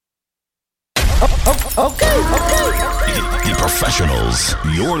Okay. The professionals.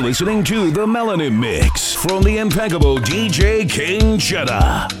 You're listening to the Melanin Mix from the impeccable DJ King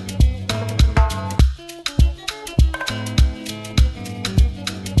Cheddar.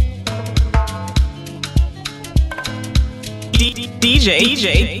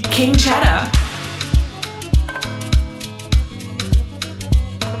 DJ King Cheddar.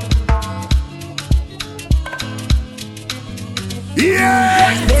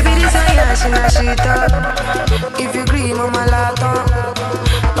 Yeah! Baby, this a yash in a shit up. If you agree, mama laton.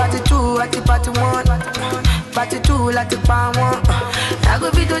 Party 2 at the party 1. Party 2 at the pan 1. I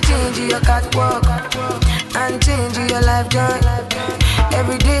go be to change your catwalk and change your life joy.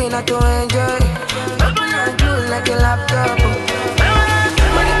 Every day not to enjoy. Open and close like a laptop.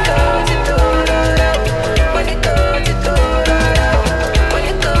 Money goes to money goes to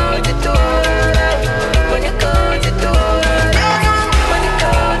money goes to money goes to.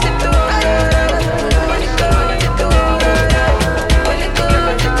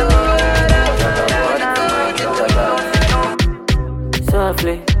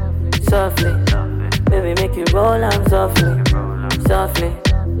 Softly, softly, baby make you roll on softly, softly,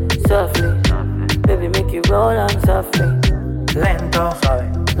 softly, baby make you roll on softly. Lento, suave,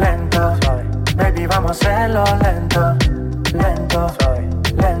 lento, suave, baby vamos a hacerlo lento, lento, suave,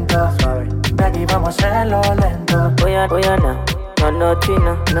 lento, suave, baby vamos a hacerlo lento. Oya na, no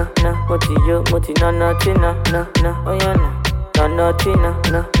tina, na, moti na tina, na, oya na, no tina,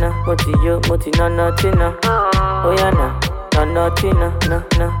 na, moti na tina, oya na. No tina, na,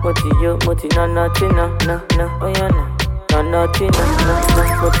 moti na tina, na, oh yeah no tina, na,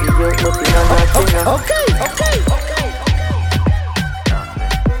 moti na tina. Okay.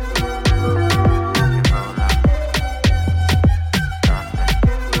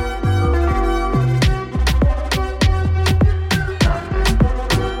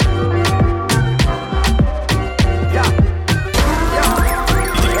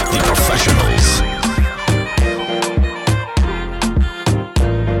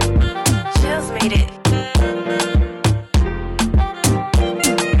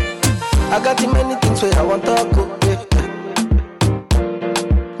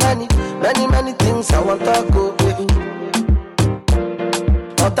 Many things I want to go, baby.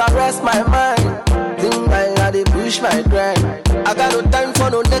 But I rest my mind. Think I dey push my grind. I got no time for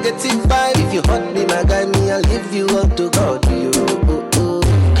no negative vibe. If you hurt me, my guy, me, I'll leave you up to God. You,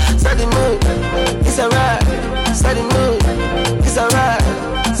 steady mood, it's alright. Steady mood, it's alright.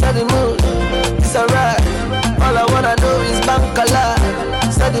 Steady mood, it's alright. All I wanna do is bankala.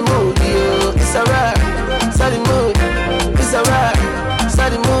 Steady mood, yo, it's alright. Steady mood, it's alright.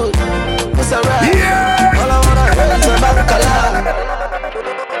 Steady mood, it's alright. Yeah. All I wanna hear is a bankala.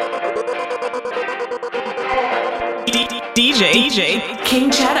 DJ King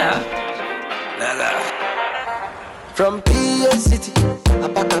Cheddar. From PA City, I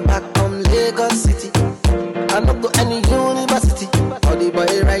back from Lagos City. I no go any university. All the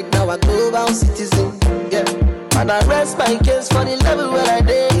boy right now a global citizen. Yeah, and I rest my case for the level where I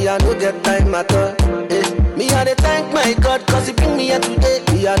did. Me I no get time at all. Me I dey thank my God 'cause He bring me here today.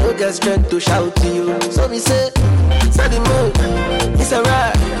 Me I no get strength to shout to you. So me say, steady mood, it's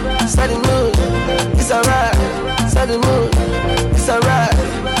alright. Steady mood, it's alright. Steady mood, it's alright.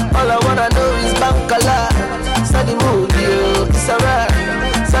 All I wanna know is bankala. Steady mood, yo, it's alright.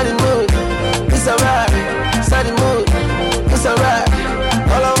 Steady mood, it's alright. Steady mood, it's alright.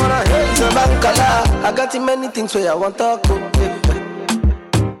 All I wanna hear is a bankala. I got many things where I want to go.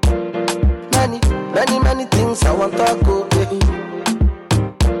 Many things I want to go.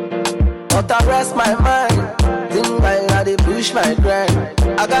 But I rest my mind. Think I dey push my grind.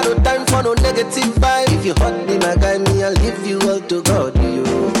 I got no time for no negative vibe. If you hurt me, my guy, me, I'll leave you all to God. You.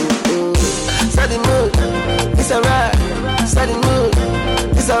 Steady mood, it's alright. Steady mood,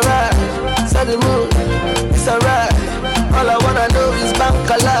 it's alright. Steady mood, it's alright. All I wanna know is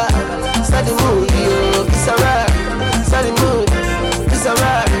bankala. Steady mood, yo, it's alright. Steady mood, it's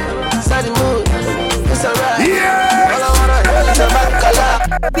alright. Steady mood, it's alright. Yeah. All I wanna know is a bankala.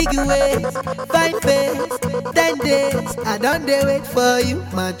 Big ways, fine face, 10 days. I don't dare wait for you,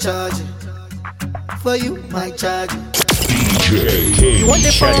 my charge. For you, my charge. DJ King You want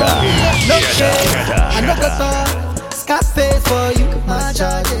the phone? Cheddar. No shade. I know the song. Scarface for you, my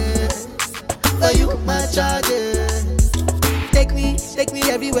charge. For you, my charge. Take me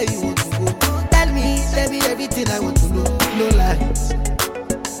everywhere you want to go. Tell me everything I want to know. No lies,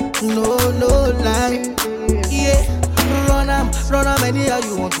 no lie. Yeah, run am anyhow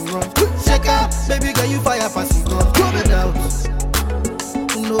you want to run. Check out, baby girl, you fire pass it on.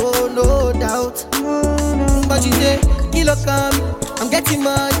 No doubt. But you say, kilo come, I'm getting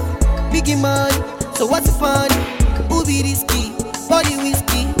money. biggie money. So what's the fun? Who be risky? Body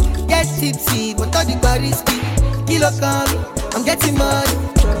whiskey. Get tipsy, but all the bar risky. Kilo come, I'm getting money.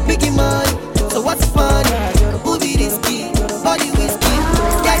 Biggie money. So what's the fun? Who be risky? Body whiskey.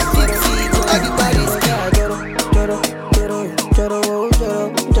 Get tipsy, but all the bar risky.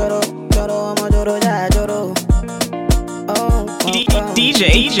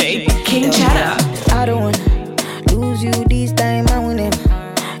 DJ King Cheddar. I don't wanna lose you this time, I win him.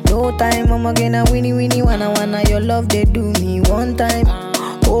 No time, I'm gonna winnie wanna your love they do me one time.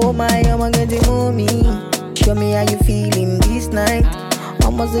 Oh my, I'm gonna move me. Show me how you feeling this night.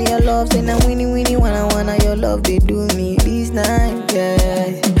 I'ma say your love, say now winnie wanna your love they do me this night.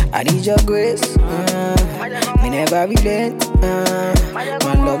 Yeah, I need your grace. Me never relent.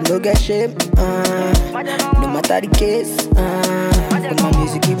 My love no get shame. No matter the case. But my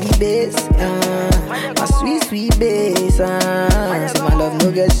music give me bass. My sweet bass. So my love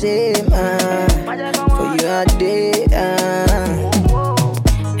no get shame. For you all day.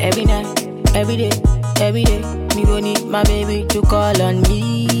 Every night, every day, me gon' need my baby to call on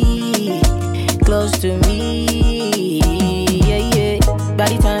me, close to me, yeah. By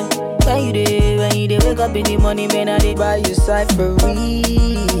the time when you dey wake up in the morning, man, I dey buy you cyphery,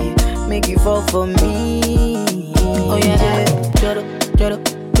 make you fall for me. Oh yeah, choro,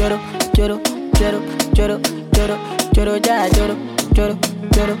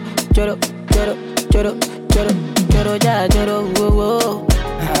 ja, choro, whoa.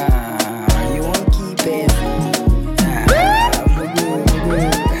 You won't keep it.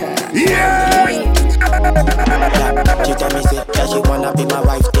 Yeah. She tell me say that she wanna be my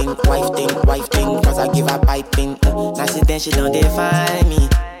wife thing, cause I give her piping. Now she don't define me.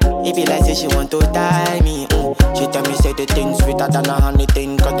 It be like say she want to tie me. She tell me say the thing sweeter than a honey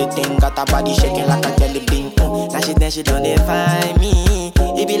thing, cause the thing got her body shaking like a jelly bean. Now she don't define me.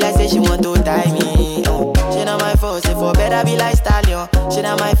 It be like say she want to tie me. She not my fault, say for better be like stallion. She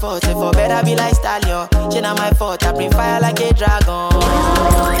not my fault, say for better be like stallion. She not my fault, I bring fire like a dragon.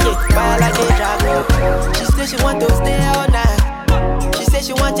 Yeah, fire like a dragon. She say she want to stay all night. She say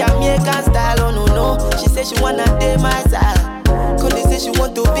she want Jamaican style, oh no. She say she wanna date my side. Cause they say she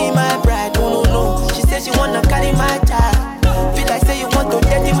want to be my bride, oh no. She say she wanna carry my child. Feel like say you want to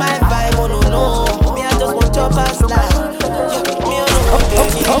dirty my vibe, oh no. Me I just want your past life.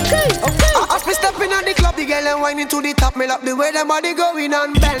 Okay. As we step in at the club, the girl and whining to the top. Me love the way them body going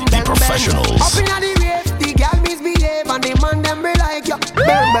and bang. Professionals. Up in at the rave, the girl misbehave and the man them be like you.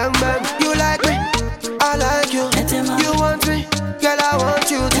 Bang. You like me, I like you. You want me, girl I want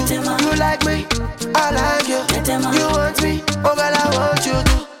you too. You like me, I like you. You want me, oh girl I want you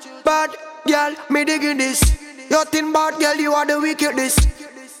too. Bad girl, me digging this. You thin bad girl, you are the wickedest.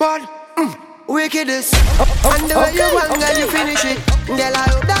 Bad. Wickedest. And the way you want, girl, you finish it. Girl, I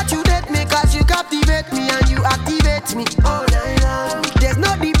hope that you date me, cause you captivate me and you activate me all night long. There's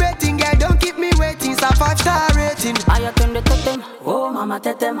no debating, girl, don't keep me waiting. It's a 5-star rating. I attend the totem, oh mama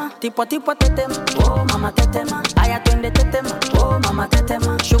tetema. Tipo tetema, oh mama tetema. I attend the tetema, oh mama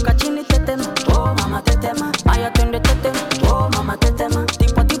tetema. Shuka chini tetema, oh mama tetema. I attend the totem, oh mama tetema.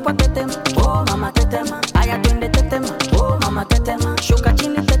 Tipo tetema, oh mama tetema. I attend the tetema, oh mama tetema. Shuka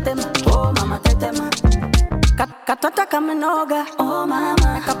chini tetema, oh mama tetema. Katota kama noga, oh mama.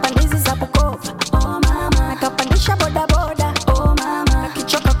 Nakapandizi za Bukova, oh mama. Nakapandisha boda, oh mama.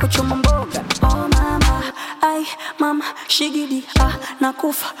 Nakichoka kuchuma mboga, oh mama. Ay mama, shigidi,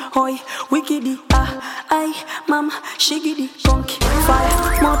 nakufa, hoi, wikidi, ay mama, shigidi, konki,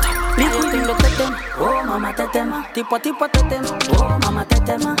 fire, moto, liquid. Atende tetema, oh mama tetema. Tipo tetema, oh mama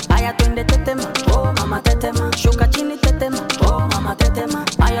tetema. Ay atende tetema, oh mama tetema. Shuka chini tetema, oh mama tetema.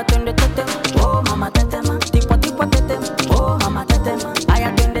 Ay atende tetema, oh mama tetema. Tipo tetema, oh mama tetema. Ay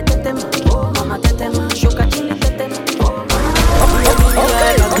atende tetema, oh mama tetema. Shuka chini tetema, oh mama tetema.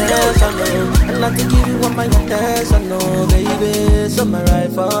 Okay. And not to give you one my attention, no baby. So my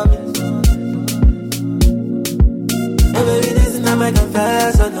right for me. Oh baby, this is not my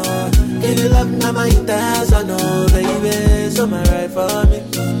confession, no. Give you love, not my intention, no baby. So my right for me.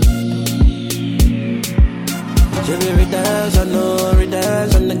 Give me redemption, no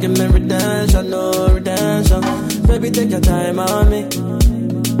redemption. Give me redemption, no redemption. Baby, take your time on me.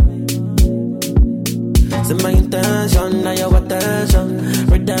 See my intention, now your attention.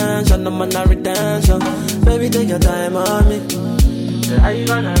 Redemption, I'm on a redemption. Baby, take your time on me. Are you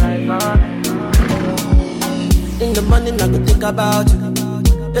gonna ride for me? In the morning, I could think about you.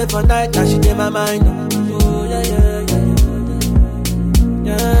 Every night, now she in my mind. Oh, yeah.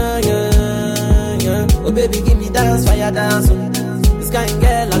 Oh, baby, give me dance, fire dance. This kind of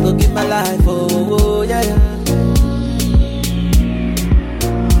girl, I go give my life. Oh, yeah.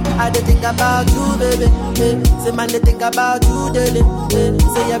 I dey think about you, baby. Say man, they think about you daily.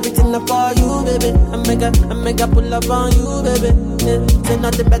 Say everything up for you, baby. I make a pull up on you, baby. Say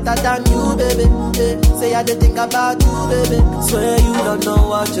nothing better than you, baby. Say I dey think about you, baby. Swear you don't know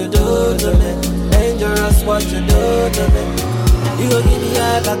what you do to me. Dangerous what you do to me. You gon' give me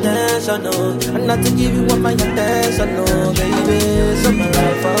all attention, no. And not to give you all my attention, no, baby. So my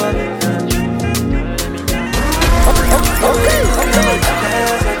life for me. Okay.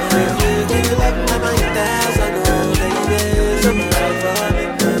 Give you like my attention, no, baby. So my life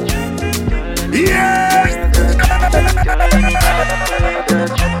for me. Yes!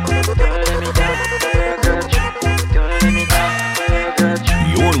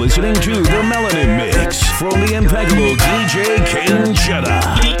 You're listening to the Melanin Mix from the impeccable DJ King Cheddar.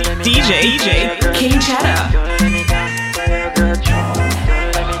 DJ King Cheddar.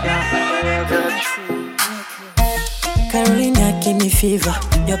 Carolina, give me fever.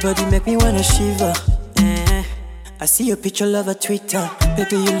 Your body make me wanna shiver. I see your picture, love a Twitter.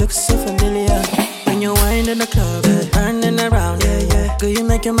 Baby, you look so familiar. When you wind in the club, turning around, yeah. Girl, you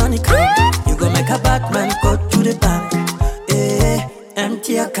make your money come. You gon' make a Batman go to the bank.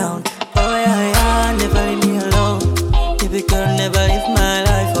 Empty account. Oh yeah, never leave me alone. Baby girl, never leave my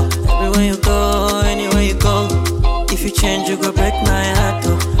life. Everywhere you go, anywhere you go. If you change, you go break my heart.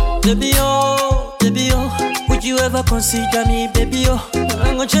 Baby oh, would you ever consider me, baby oh?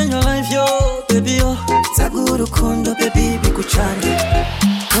 I'm gonna change your life, yo, baby oh. Saguru kundo, baby, bikuchande.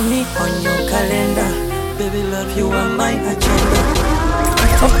 Put me on your calendar. Baby, love you on my agenda.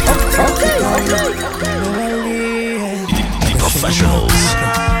 The professionals.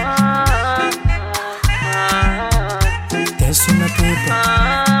 Dance with my people.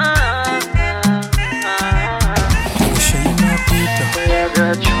 Let me show you my people. I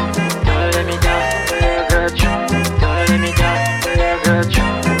got you. Don't let me down. I got you. Don't let me down. I got you.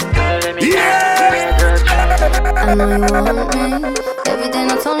 Don't let me down. I got you. I know you want me. Every day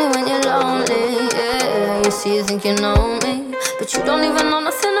not only when you're lonely. Yeah, you see you think you know me, but you don't even know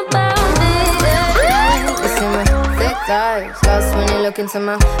nothing about me. Yeah, you see my thick eyes, lost when you look into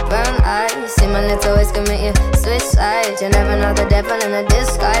my brown eyes. See my little ways can make you switch sides. You never know the devil in a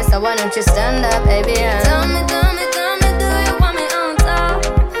disguise. So why don't you stand up, baby? And tell me, do you want me on top?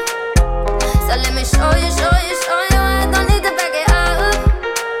 So let me show you. I don't need to back it up.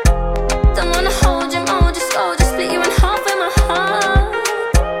 Don't wanna hold you, just go, just split you in half with my heart.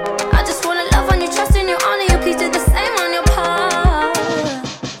 I just wanna love on you, trust in you, honor you. Please do the same on your part.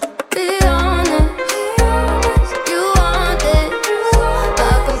 Be honest, you want it. I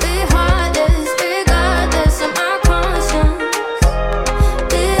can be heartless, regardless of my conscience.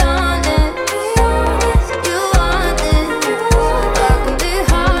 Be honest, you want it. I can be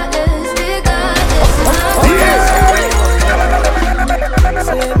heartless, regardless of my conscience.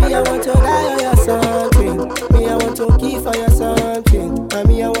 Say me, I want to die for your something. Me, I want to give for your something. And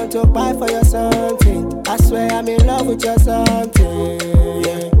me, I want to buy for your something. I swear I'm in love with your something.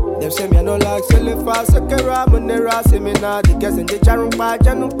 Yeah. Them say me I no like selling fast. Sakura, Monera, say me now. The girls in the jarumpa.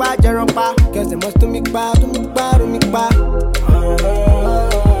 Girls they must do me bad.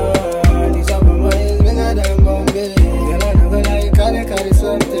 These are my money's bigger than Bombay. Girl, I know that you carry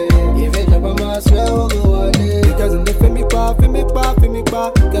something. If it drop, I swear we'll go all day. The girls in the feel me pa.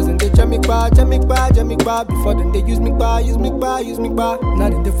 Girls in the jam me pa. Before then they use me pa. Now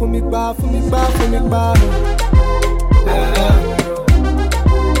then they fool me pa.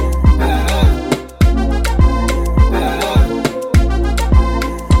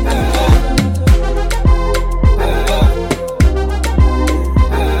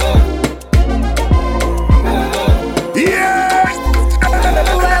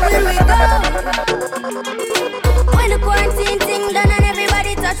 Where will we go? When the quarantine thing done and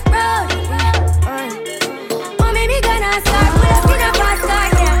everybody touch road. Oh, maybe gonna start with a bit of fast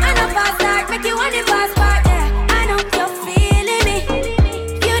start, yeah. I know fast start, make you want the fast part, yeah. I know you're feeling me.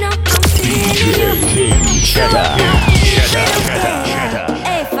 You know I'm feeling you. King Cheddar.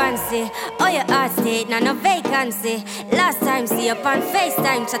 Hey, fancy, oh your heart state, now no vacancy. Last time see up on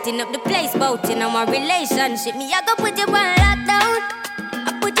FaceTime, chatting up the place, bout in our relationship. Me, I go put you on lockdown.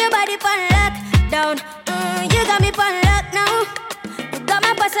 I put your body on lockdown. You got me on lock now. You got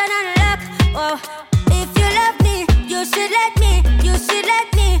my person on lock. Oh, if you love me, you should let me. You should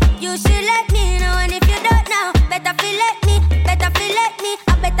let me. You should let me know. And if you don't know, better feel let me. Better feel let me. I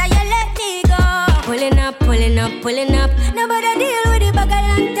better you let me go. Pulling up. Nobody deal with the bag of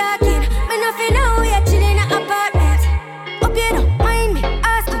long talking. Me nothing know we are chilling in an apartment. Hope you don't mind me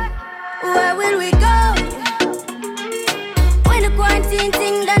asking, where will we go? When the quarantine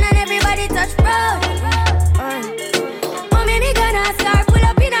thing done and everybody touch road. Oh, maybe gonna start pull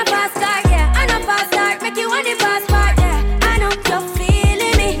up in a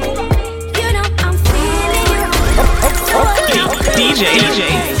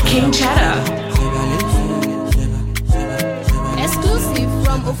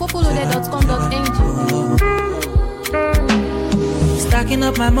from ofofolude.com.ng. Stacking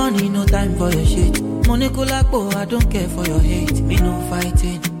up my money, no time for your shit. Money kulakbo, I don't care for your hate. Me no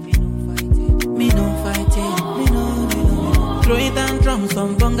fighting. Me no fighting. Me no. Throwing down drums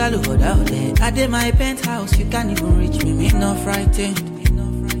from bungalow out there. I did my penthouse, you can't even reach me. Me no frightened.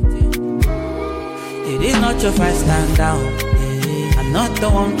 It is not your fight, stand down. I'm not the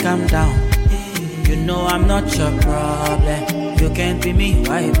one, calm down. You know I'm not your problem. You can't be me,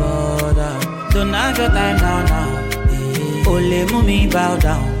 why bother? Don't have your time now. Ole mumi bow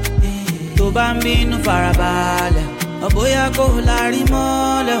down. To bambino farabale. Oboya ko lari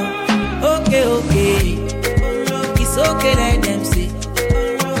mole. Okay. It's okay, let them see.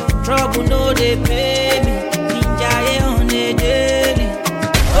 Trouble no they pay me. Ninja on the daily.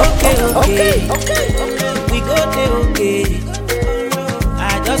 Okay. We go there, okay. I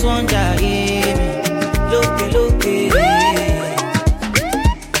just want to hear me. Look.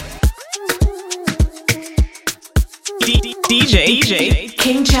 DJ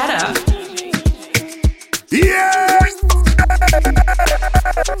King Cheddar. Yeah!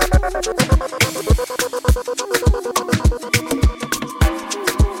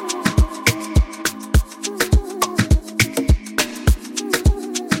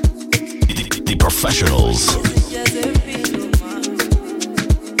 The Professionals.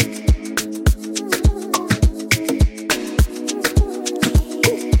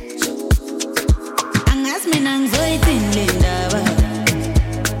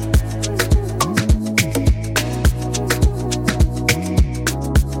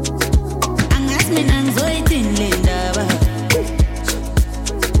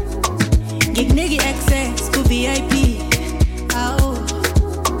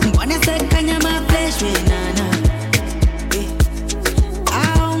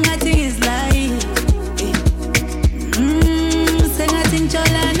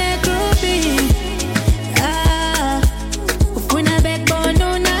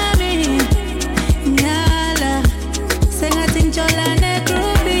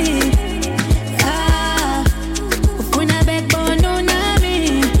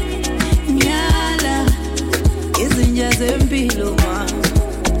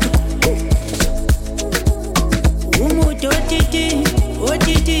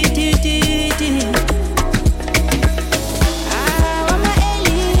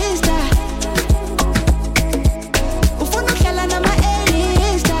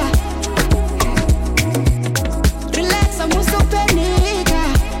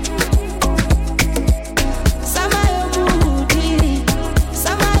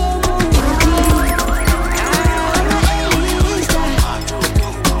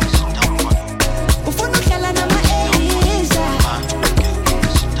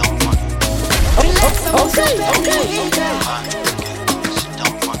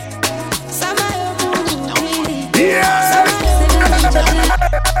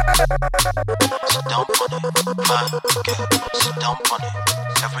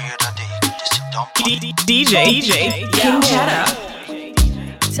 DJ King Cheddar.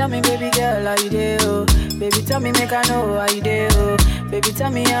 Tell me, baby girl, how you do? Oh? Baby, tell me, make I know how you do? Oh? Baby,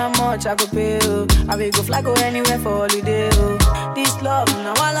 tell me how much I could pay. Oh? I will go fly, go anywhere for holiday. Oh? This love,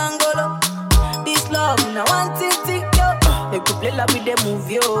 now I go. This love, now one thing, yo. They could play like with the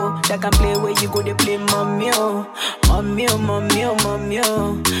movie, yo. They can play where you go, they play mommy, oh. Mommy.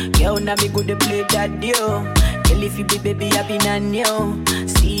 Girl, now me go, they play daddy, yo. Girl, if you be baby, I be nanny, oh.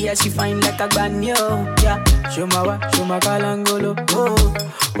 See how she fine like a banyo, yeah. Show my kalangolo, oh.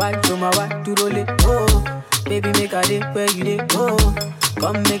 Why show my what to roll it, oh. Baby, make a day where you day, oh.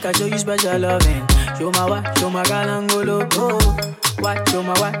 Come make a show you special loving. Show my kalangolo, oh. Why show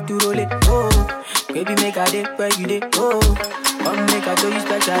my what to roll it, oh. Baby, make a day where you day, oh. Come make a show you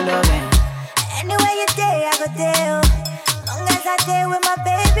special loving. Anywhere you day, I go there, oh. Long as I stay with my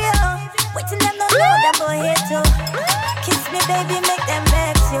baby, oh. Wait till them know them boy here too. Kiss me, baby, make them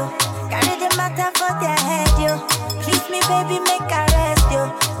vex you. Carry the matter for their head, you. Please me, baby, make I rest you.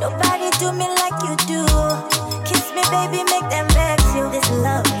 Nobody do me like you do. Kiss me, baby, make them vex you. This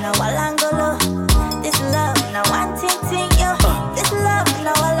love, now Walangolo. This love, now one ting yo. This love,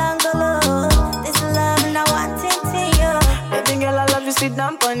 now Walangolo. This love, now one ting yo. Baby girl, I love you, sit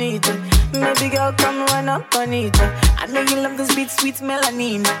down on it. Baby girl, come run up on it. I know you love this beat, sweet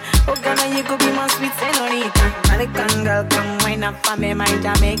melanin. Oh, Ghana, you could be my sweet senorita. American girl, come wine up for me. My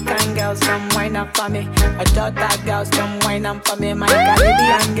Jamaican girls, come wine up for me. My Jota girls, come wine up for me. My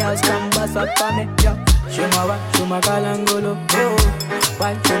Caribbean girls, come bust up for me. Yo, show my kalangolo, oh.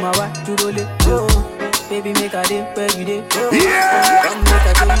 Why show my what to roll it, oh. Baby, make a day where you day. Yeah. Come make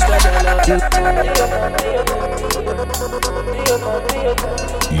a day where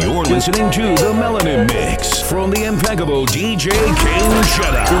you You're listening to the Melanin Mix from the impeccable DJ King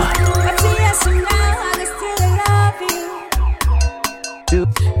Cheddar.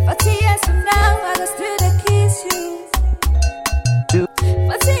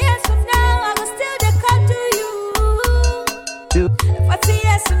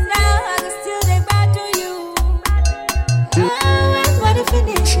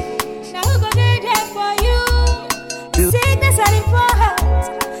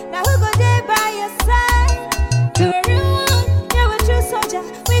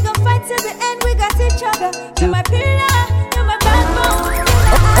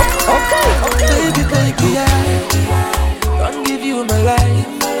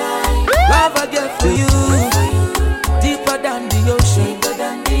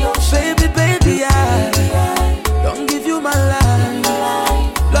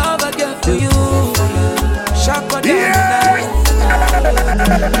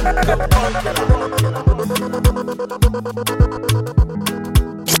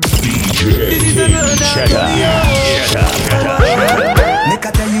 Make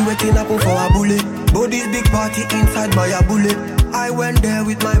I tell you waiting up for a bullet. Body's big party inside my bullet. I went there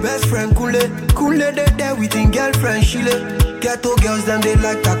with my best friend Kule. Kule they there with his girlfriend Shile. Ghetto girls them they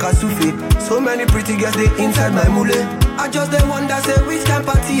like Takasufi. So many pretty girls they inside my mule. I just the one that say which can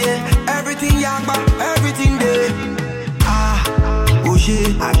party everything yagba, everything there. Oh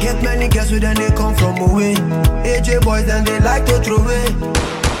shit, I get many girls with them they come from away. AJ boys and they like to throw away.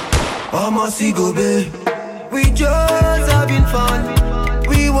 Almost go babe. We just having fun.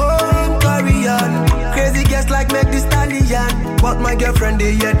 We won't carry on. Crazy girls like make this stallion. But my girlfriend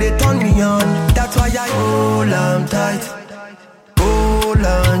they turn me on. That's why I hold on tight. Hold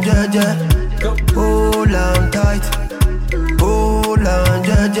on jaja. Hold on tight. Hold on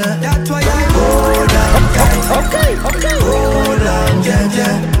jaja. That's why I hold on tight. Okay. Hold on jaja.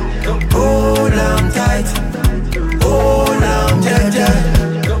 Hold on tight. Hold on jaja.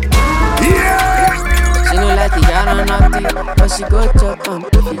 She no like the yard on naughty, but she go chop on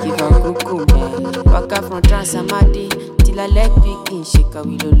if you give her cucumber. Walk up from Transamadi till I leg begin shake her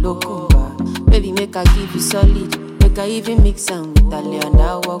with a locumba. Baby, make her give you solid, make her even mix am with a lay and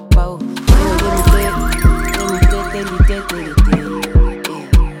I walk pow.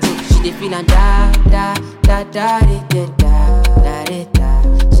 She dey feelin' da da da da da da da da.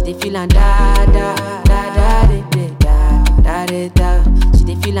 She dey feelin' da da da da da da da da. She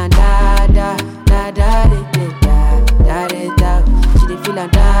dey feelin' da da da da da da da. She dey feelin'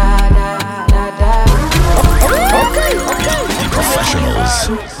 da da da da. Okay. Professionals.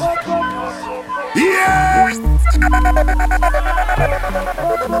 Yeah.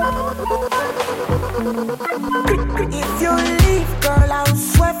 If you leave, girl, I'll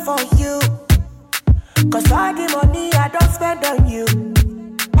swear for you. 'Cause all the money I don't spend on you.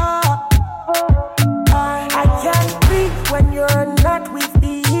 I can't breathe when you're not with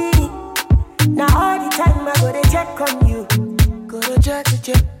me. Now all the time I go to check on you. Go to check.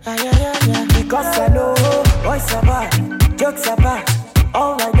 Because I know boys are bad, jokes are bad.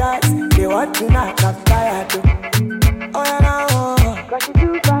 All my guys, they want to knock up tired. Oh yeah, no.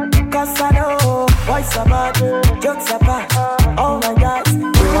 Cause I know boys are bad, jokes are bad. All my guys,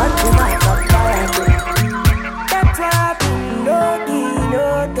 they want to knock up tired. That's why I've been looking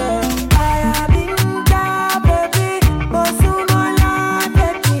out there. I have been down, baby. But soon I'll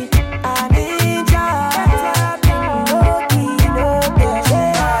baby. I need ya. That's why I've been looking out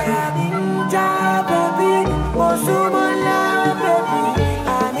there. I have been down, baby. But soon I'll baby.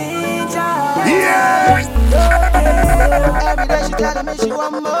 I need ya. Yeah. Every day she telling me she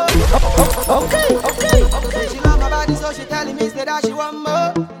want more. Okay. She love my body, so she telling me say that she want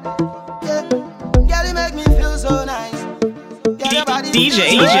more. Yeah, girl, you make me feel so nice. Girl, your body DJ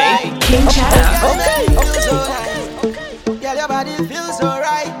feels so right. King Cheddar. Okay. Girl, your body feels so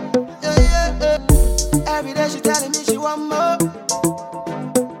right. Yeah. Every day she telling me she want more.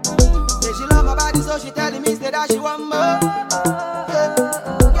 Say she love my body, so she telling me say that she want more. Yeah.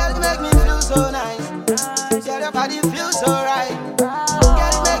 Girl, you make me feel so nice. Girl, your body feels so right.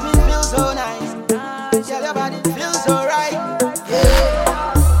 Girl, you make me feel so nice. Girl, your body feels so right.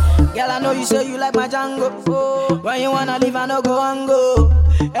 Yeah. Girl, I know you say you like my Django. When you wanna leave, I no go and go.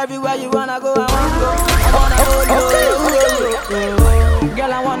 Everywhere you wanna go, I wanna go. I wanna hold you.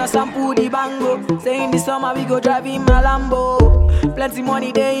 Girl, I wanna sample the bango. Say in the summer we go drive in my Lambo. Plenty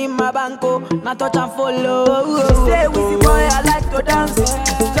money there in my banco. Now touch and follow. She say with the boy I like to dance.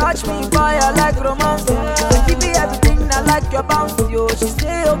 Touch me boy I like romance. Give me everything I like your bounce yo. She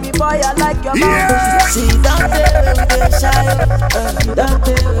say me boy, I like your mouth. See, don't tell me we dey shy. Don't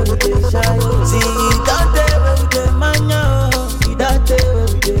tell me we dey shy. See, don't tell me we dey mania. Don't tell me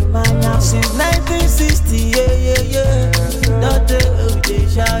we dey mania. Since 1960, yeah. Don't tell me we dey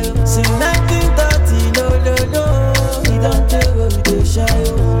shy. Since 1930, no. Don't tell me we dey shy.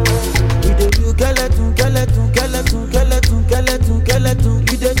 We dey do skeleton.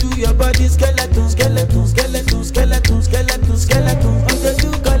 You dey do your body skeleton. We dey do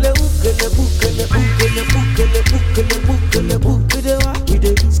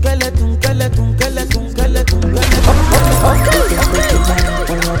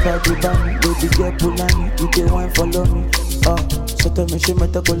you dey wine follow me. So tell me she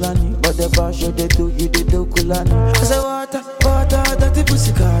met a kulani, but the bar show they do, you they do kulani. I say water, dirty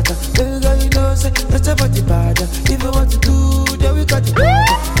pussy carter. Baby girl, you know say that's a body bad. If you want to do, then we got it. Baby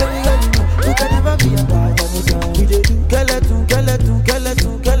girl, you know you can never be a bad. We dey do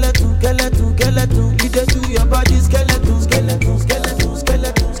skeleton. You dey do your body skeleton.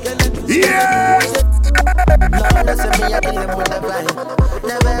 Yeah. Lord, that's me, I kill him with a vibe.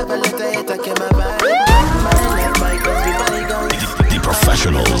 Never ever let a hater kill my vibe. The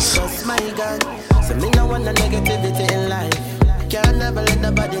professionals. My God, so me no want no negativity in life. Can't never let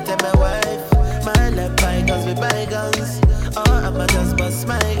nobody tell my wife. My left bygones with bygones. Oh, I'ma just bust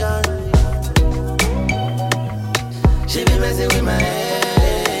my gun. She be messing with my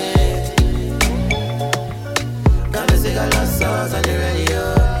head. Got me sing a love songs on the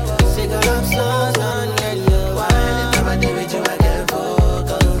radio. Sing a love songs on the radio. Why anytime I do with you I can't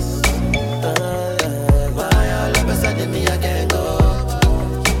focus? Why all of a sudden me I can't go?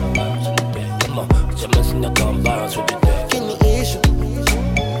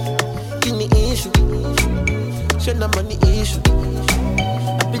 Give me issue. Show no money issue.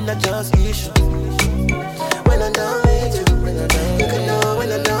 I've been a just issue. When I'm done with you, you can know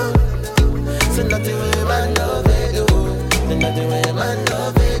when I'm done. So nothing with my love they do. So nothing with my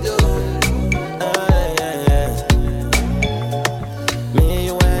love they do. Yeah. Me and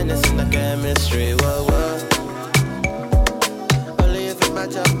you and it's in the chemistry. Whoa. Only if you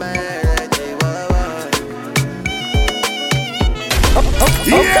match up my energy. Whoa.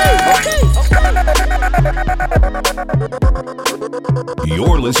 Okay.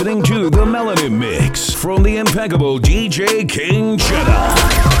 You're listening to the Melanin Mix from the impeccable DJ King Cheddar.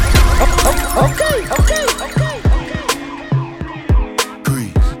 Okay.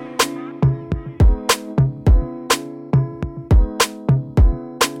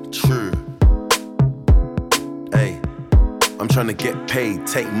 True. Hey, I'm trying to get paid,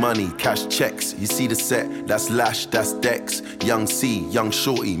 take money, cash checks. You see the set, that's Lash, that's Dex. Young C, Young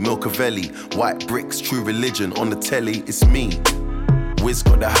Shorty, Milcavelli. White bricks, True Religion. On the telly, it's me. Wiz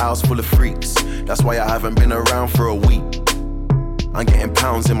got the house full of freaks. That's why I haven't been around for a week. I'm getting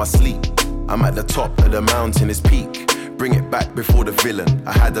pounds in my sleep. I'm at the top of the mountain, it's peak. Bring it back before the villain.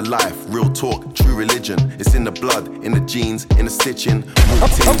 I had a life, real talk, true religion. It's in the blood, in the jeans, in the stitching.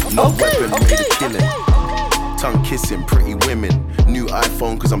 Walked in, no weapon, made a killing. Tongue kissing, pretty women. New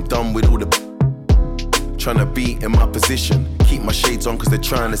iPhone cause I'm done with all the tryna be in my position. Keep my shades on cause they're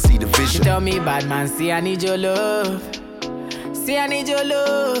trying to see the vision. She tell me, bad man, see I need your love. See I need your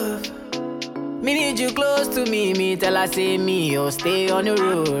love. Me need you close to me. Me tell her say me, oh stay on the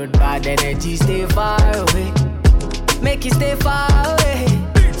road. Bad energy stay far away. Make you stay far away.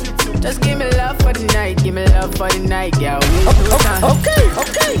 Just give me love for the night. Give me love for the night, girl. Okay.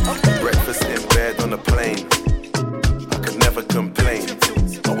 Breakfast in bed on a plane. I could never complain.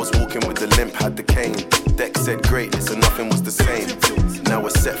 I was walking with the limp, had the cane. Deck said greatness and nothing was the same. Now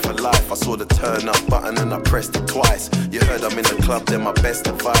we're set for life. I saw the turn up button and I pressed it twice. You heard I'm in the club, then my best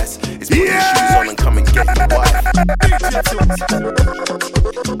advice is put your shoes on and come and get your wife.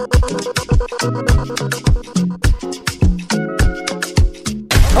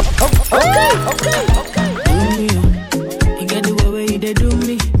 Okay. You get the way you dey do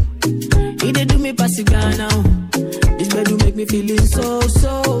me. You dey do me pass the gun now. This bed do make me feeling so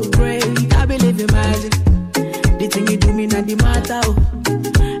great. I believe in magic. The thing you do me not the matter.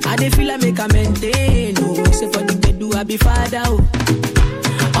 I dey feel I make a maintain. Oh, say for the bed do I be father.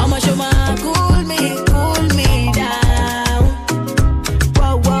 I'ma show my cool me down.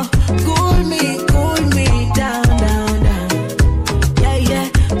 Whoa, cool me down. Yeah,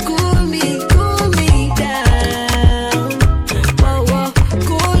 cool me down. Whoa,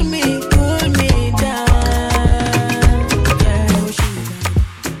 cool me down. Yeah,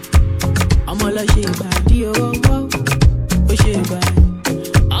 I'm all a shake, oh, shake,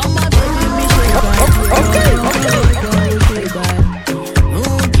 I'm a baby, me shake, okay.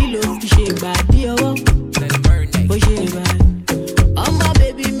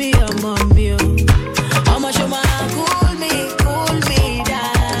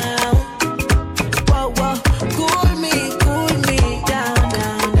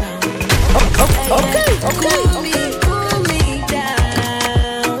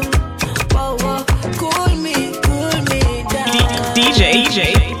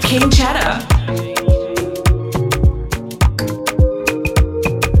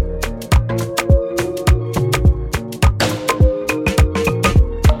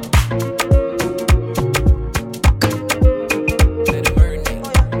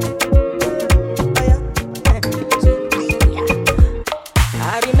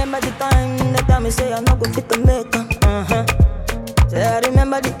 remember the time they tell me say I no go fit to make them. Say I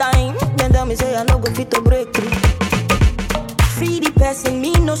remember the time they tell me say I no go fit to break through. Free the person,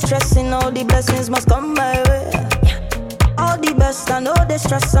 me no stressing. All the blessings must come my way. All the best, I know they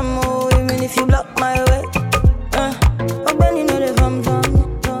stress some more, even if you block my way. Oh, when you know they from me.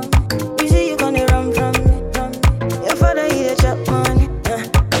 You say you gonna run from me. Your father, he a chop money.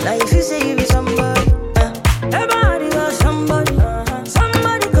 Now if you say you be somebody, everybody got somebody.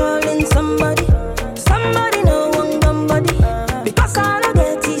 Somebody calling somebody. Somebody no one somebody. Because I don't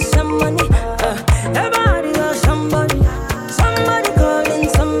get you some money. Everybody got somebody. Somebody calling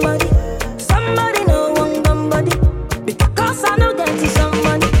somebody. Somebody no one somebody. Because I don't get you some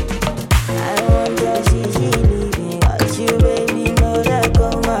money. I want that she leaving. Got you, baby, know that go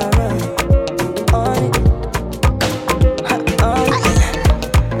my run. On it. On it.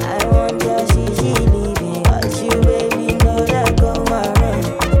 I want that she leaving. Got you, baby, know that go my run.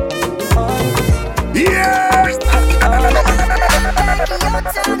 On it. Yeah! Your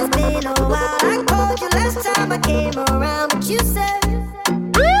time has been a while. I called you last time I came around, but you said,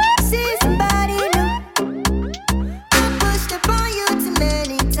 see somebody new. I pushed upon you too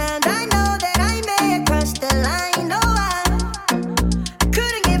many times. I know that I may have crossed the line. No, I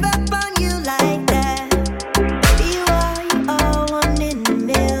couldn't give up on you like that. You are one in a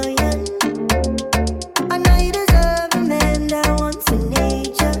million. I know you deserve a man that wants to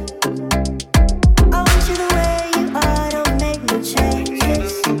need you. I want you the way you are, don't make no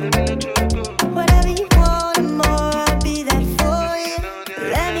changes. Whatever you want and more, I'll be there for you.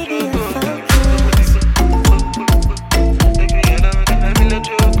 Let me be your focus.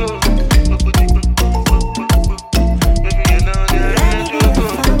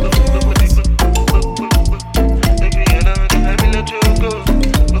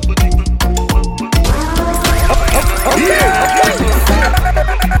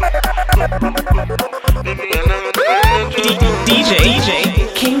 DJ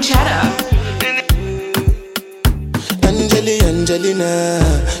King Cheddar. Angelina,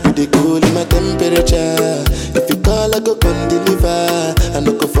 you dey cool in my temperature. If you call, I go come deliver. I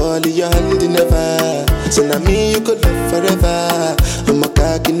no go fall in your hand never. So now me you could love forever. I'm a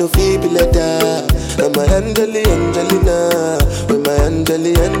cocky no feeble letter. I'm a Angelina, with my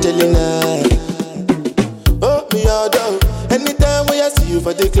Angelina. Oh me all down. Anytime when I see you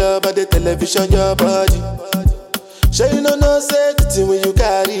for the club or the television, your body. Sure you know say the thing when you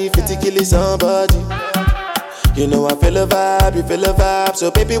carry 50 kill somebody. You know I feel a vibe, you feel a vibe,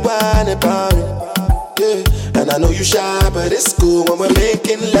 so baby whine about me. Yeah, and I know you shy, but it's cool when we're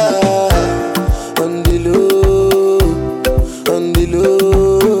making love. On the low, on the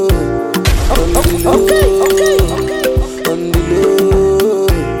low, on the low, on the low,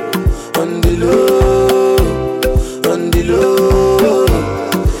 on the low, on the low,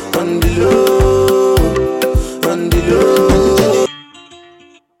 on the low, on the low.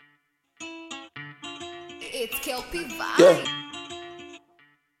 It's Kelpie Vibe. Yeah.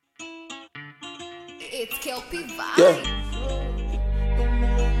 It's Kelpie Vibe. Yeah.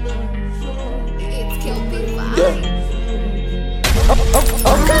 It's Kelpie Vibe. Yeah.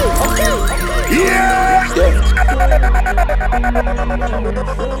 Okay. Yeah!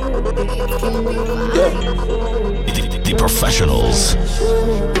 The professionals.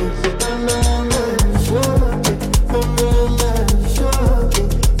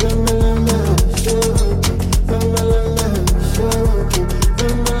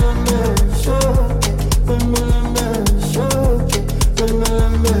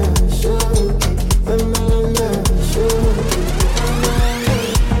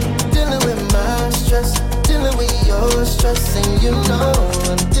 And you know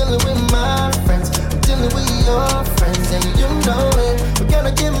I'm dealing with my friends, I'm dealing with your friends, and you know it. We're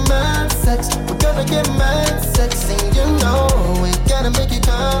gonna get mad sex, we're gonna get mad sex, and you know we gotta make you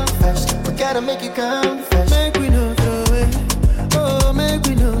confess, we gotta make you confess. Make we no throw it, oh make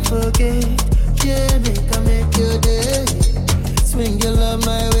we no forget. Yeah, make your day, swing your love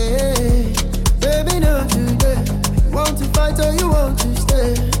my way. Baby, not today. You want to fight or you want to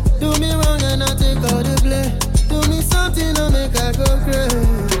stay? Do me wrong and I take all the blame. Do me something to make I go crazy.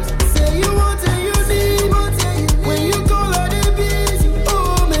 Say you want and you need. When you call her the busy.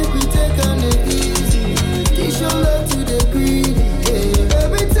 Oh, make me take on the easy. Teach your love to the greedy. Yeah.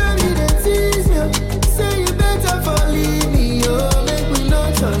 Every time you dey tease me, say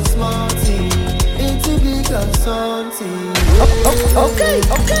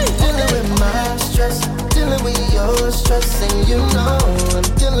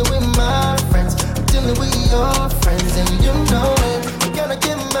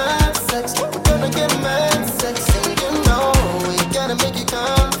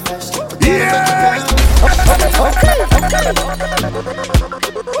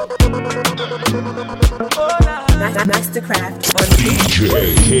Mastercraft on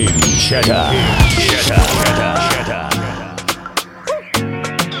DJ King Cheddar.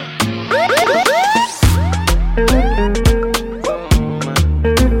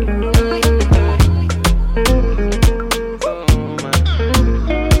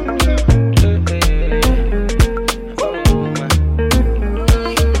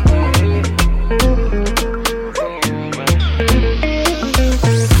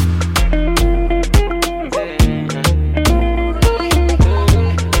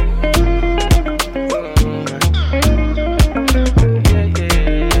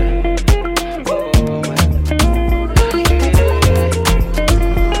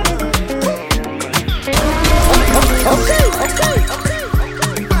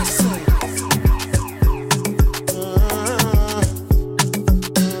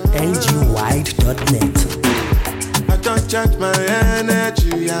 Charge my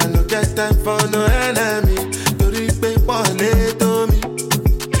energy, I no get time for no enemy. Tori pe pole to me.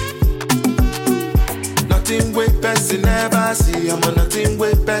 Nothing with person never see. I'm on nothing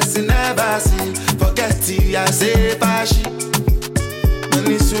with person never see. Forget it, I say bashi.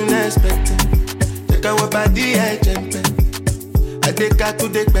 Money soon expected. Take our body agent. I take her to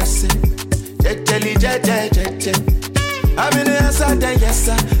the person. Jelly, je. I'm in the answer, then yes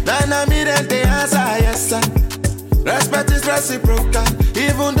sir. Then I'm in the answer, yes sir. Respect is reciprocal,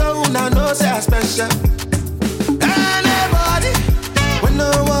 even though una know say I special. Anybody, when no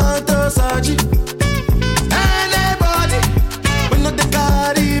one to search it. Anybody, when no the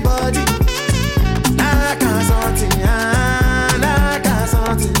carry body. Nah, can't something, nah, can't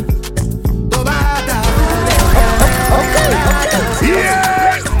something. To bata,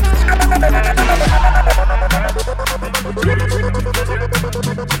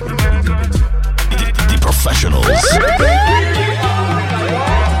 The professionals.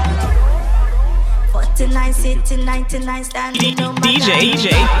 49 city, 99 standing on my DJ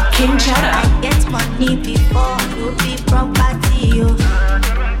King Cheddar. Get money before you be property, yo.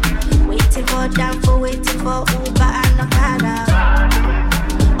 Waiting for them for waiting for Uber and Okada.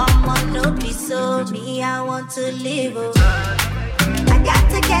 I'm on no be so me, I want to live, oh. I got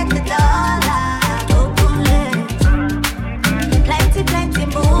to get the dollar, go pull it. Plenty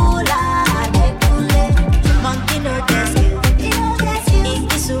moolah, they pull it. Monkey no get skill,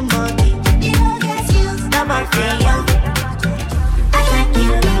 Iggy somebody, number three, yo. I like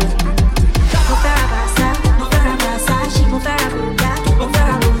you. Mo fẹ́ ra Versace, mo fẹ́ ra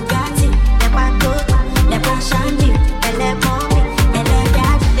Bugatti, lẹ́pà tó, lẹ́pà Shandy, ẹlẹ́mọ́ mi, ẹlẹ́dàá.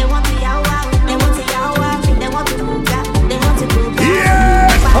 They want to yawa, they want to yawa, they want to Bugatti, they want to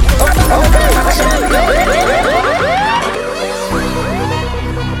Bugatti.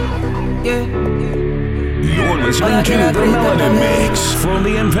 You're listening to the Melanin Mix from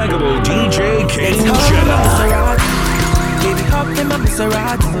the impeccable DJ King Cheddar. Baby, hop in my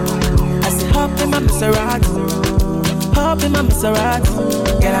Maserati. I said, hop in my Maserati. Hop in my Maserati.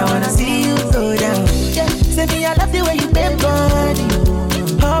 Girl, I wanna see you go down. Yeah, say me, I love the way you bend body.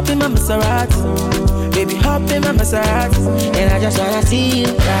 Hop in my Maserati. Baby, hop in my Maserati. And I just wanna see you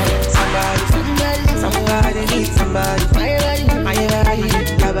ride. Somebody need somebody. My body,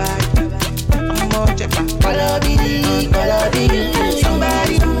 your body. I'm more checker. Follow me.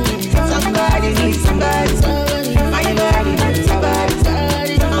 Somebody need somebody. My body needs somebody.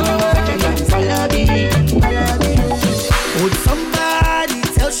 I'm more checker. Follow me. Would somebody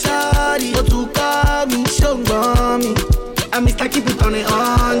tell Shawty what to call me? Show me. I'm Mr. Keep it on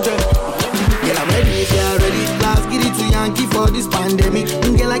 100. Girl, I'm ready if you're ready. Last get it to Yankee for this pandemic.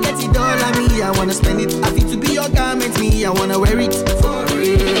 Girl, I get it all on me. I wanna spend it. I feel to be your garment, me. I wanna wear it for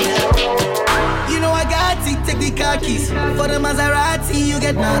real. You know I got it. Take the car keys. For the Maserati, you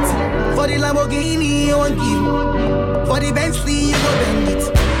get nothing. For the Lamborghini, you won't give. For the Bentley, you go bend it.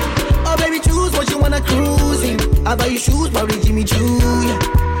 Oh baby, choose what you wanna cruise in. I buy you shoes, probably Jimmy Choo,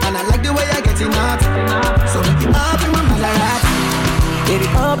 yeah. And I like the way I get it out. So make it up in my Maserati. Baby,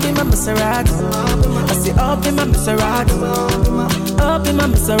 up in my Maserati. I say up in my Maserati. Up in my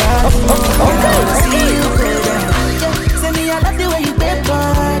Maserati. I wanna see you go down. Say me, I love the way you bend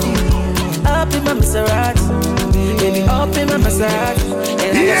body. Up in my Maserati. Baby, up in my Maserati.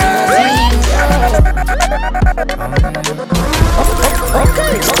 And I just wanna see you go down.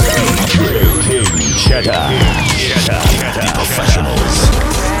 DJ King Cheddar. The professionals.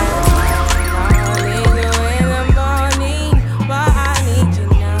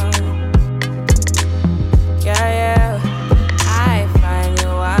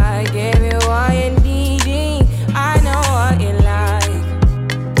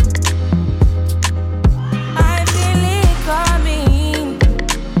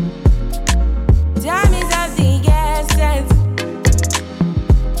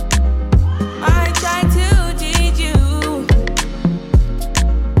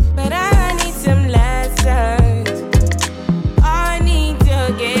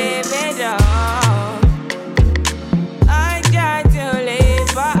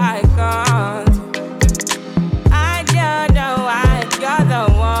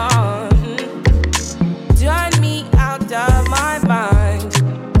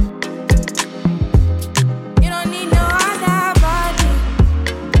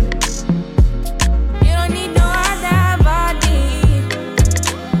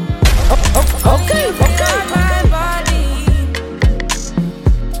 Okay, okay. My body.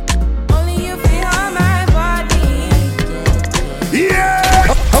 Only you feel on my body.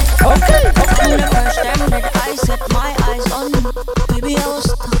 Yeah. Okay. From the first time that I set my eyes on you, baby, I was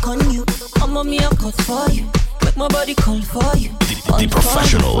stuck on you. I'm on me a cut for you. Make my body call for you. The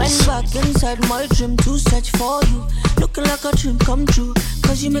professionals. Went back inside my dream to search for you. Looking like a dream come true.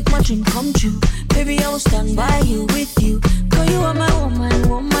 Cause you make my dream come true. Baby, I will stand by you, with you. Cause you are my woman,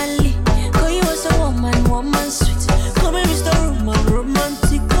 womanly. Cause you are so woman, sweet. Come and Mr. Roman,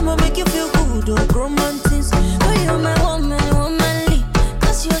 romantic. Come and make you feel good, oh, romantic. Cause you are my woman, womanly.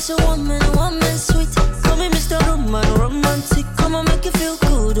 Cause you are so woman, sweet. Come and Mr. Roman, romantic. Come and make you feel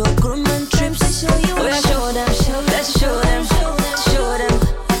good, oh, romantic. Show you, oh, yeah, show them, let's show them.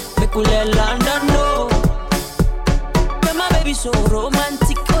 Make we let London know. Yeah, my baby so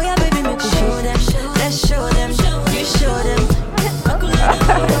romantic. Oh yeah, baby, make we show them. Let's show them. You show them. Make we let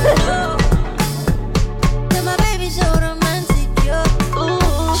London know. Yeah, my baby so romantic, yo.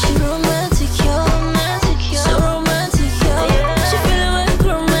 Ooh, she romantic, yo. So romantic, yo. She feeling like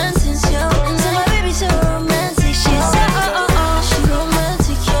romantic, yo. So my baby so romantic. She said, she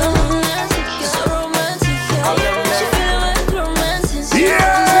romantic, yo. So romantic, yo. She feeling like romantic, yo.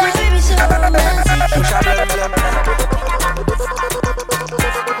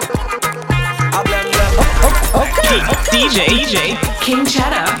 DJ King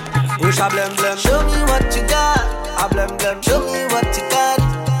Cheddar. Show me what you got. I blem blem. Show me what you got.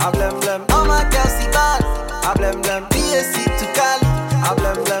 I blem blem. All my girls see bad. I blem blem. BSC to Cali. I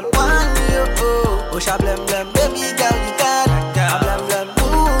blem blem. One yo oh. Sha blem blem. Baby girl you got. I blem blem.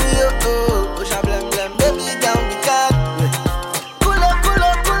 Ooh yo oh. Sha blem blem. Baby girl you got. Kulo.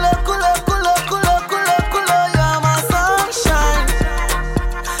 You're my sunshine.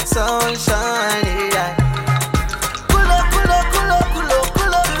 Yeah. You're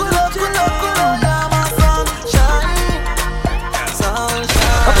my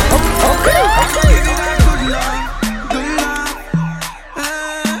sunshine. Okay.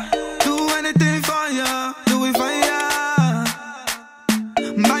 Do anything for you, do it for ya.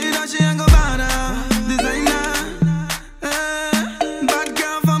 Buy you Dolce & Gabbana, designer. Bad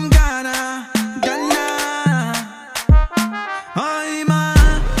girl from Ghana. Oh,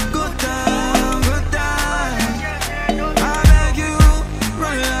 man, good time. I beg you,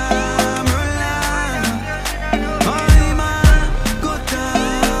 roll on. Oh, man, good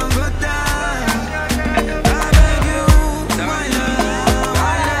time. I beg you, roll on.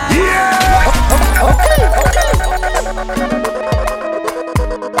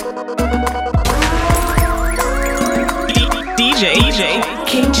 DJ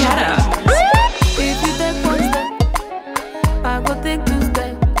King Cheddar. If you take one step, I go take two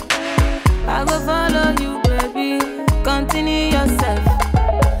steps. I go follow you, baby. Continue yourself.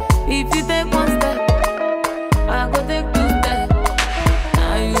 If you take one step, I go take two steps.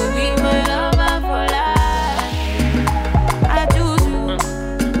 Now you be my lover for life. I choose you.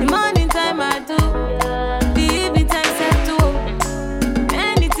 The morning time I do. The evening time set to.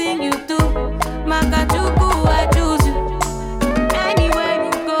 Anything you do, Makachuku, I choose you. Anywhere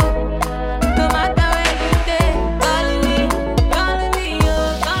you go, no matter where you stay, calling me, oh, calling me,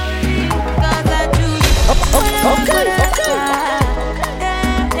 'cause I choose you. Okay.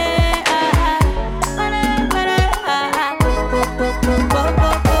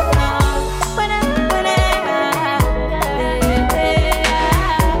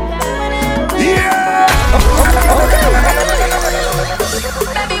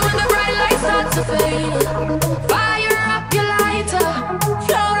 Baby, when the bright lights start to fade, fire up your lighter,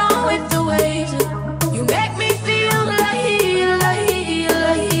 float on with the waves. You make me feel like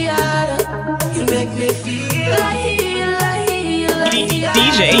you make me feel like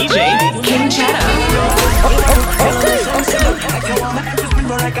DJ King Cheddar.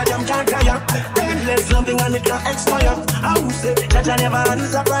 Something and it can expire. I will say that I never had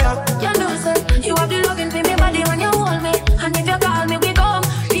this prior. You know, sir, you have the looking for me body when you hold me. And if you call me, we come.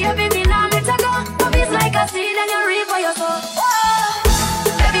 Baby, me now let you go. Love is like a seed and you reap for your soul.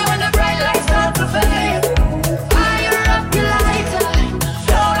 Baby, when the bright lights start to fade, fire up your lighter,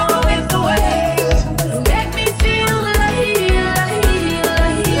 float on with the waves. You make me feel like you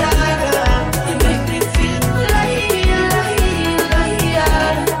make me feel like you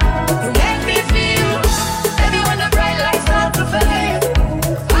make me feel. Baby, when the bright lights start to fade,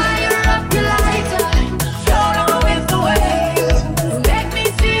 fire up your lighter, float on with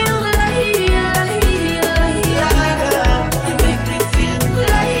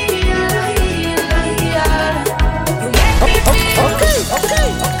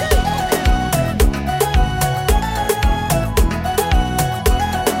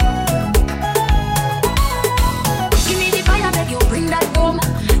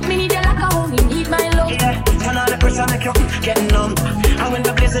you get numb. And when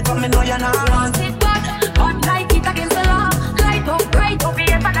the blaze it come, me know you're not want it back. Hot like it against the law. Light up, bright up,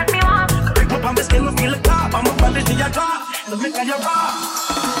 yeah, but let me want. Grip up on the skin, feel it top. I'm a body to your top. The make of your raw.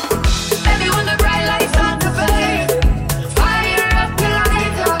 Baby, when the bright lights on the fade, fire up the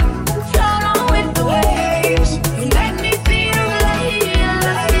lighter, float on with the waves. You make me feel like, you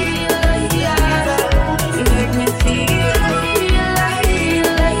make me feel like,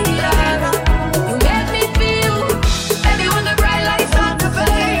 you make me feel. Baby, when the bright lights on the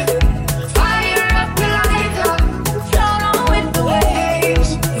fade, fire up the lighter, float on with the waves.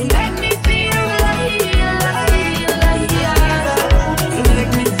 You make me feel like, you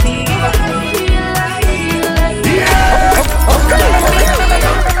make me feel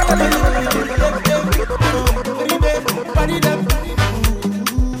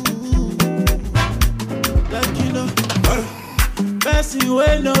person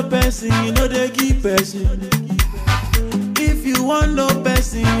wey no person, you know they give person. If you want no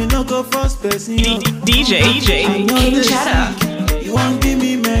person, you no go force person. DJ King Cheddar. You won't give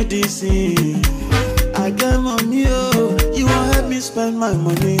me medicine. I get money, oh. You won't help me spend my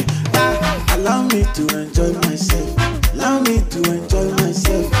money. Allow me to enjoy myself. Allow me to enjoy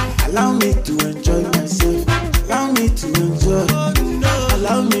myself. Allow me to enjoy myself. Allow me to enjoy.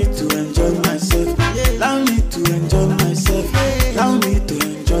 Allow me to enjoy myself. Allow me to enjoy myself. Allow me to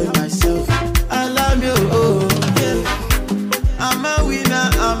enjoy myself. I love you, oh yeah. I'm a winner,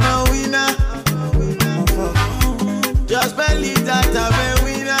 I'm a winner. Just believe that I'm a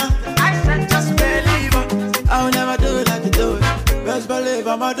winner. I said just believe. I will never do it like you do it. Best believe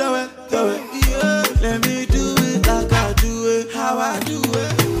I'ma do it, do it. Yeah. Let me do it like I do it, how I do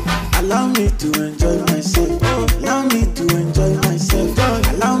it. Allow me to enjoy myself. Allow me to enjoy myself.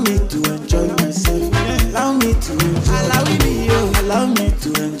 Allow me to enjoy myself. Allow me to enjoy. Allow me to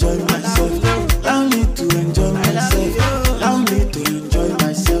enjoy myself. Allow me to enjoy myself. Allow me to enjoy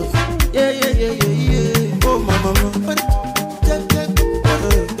myself. Yeah, yeah, yeah, yeah, yeah. Oh my mama.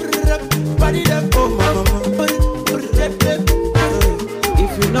 Oh my mama.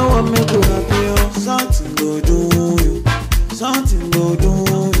 If you know what make you happy, something go do you. Something go do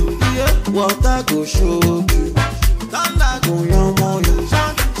you. Yeah. Water go show you. Thunder go yamo you.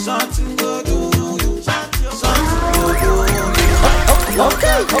 Something go do you. Something go do you.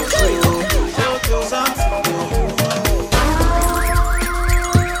 Okay.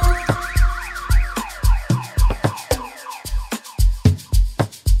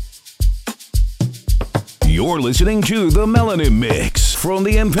 You're listening to The Melanin Mix from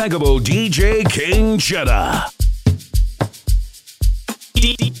the impeccable DJ King Cheddar.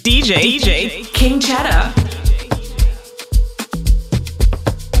 DJ King Cheddar.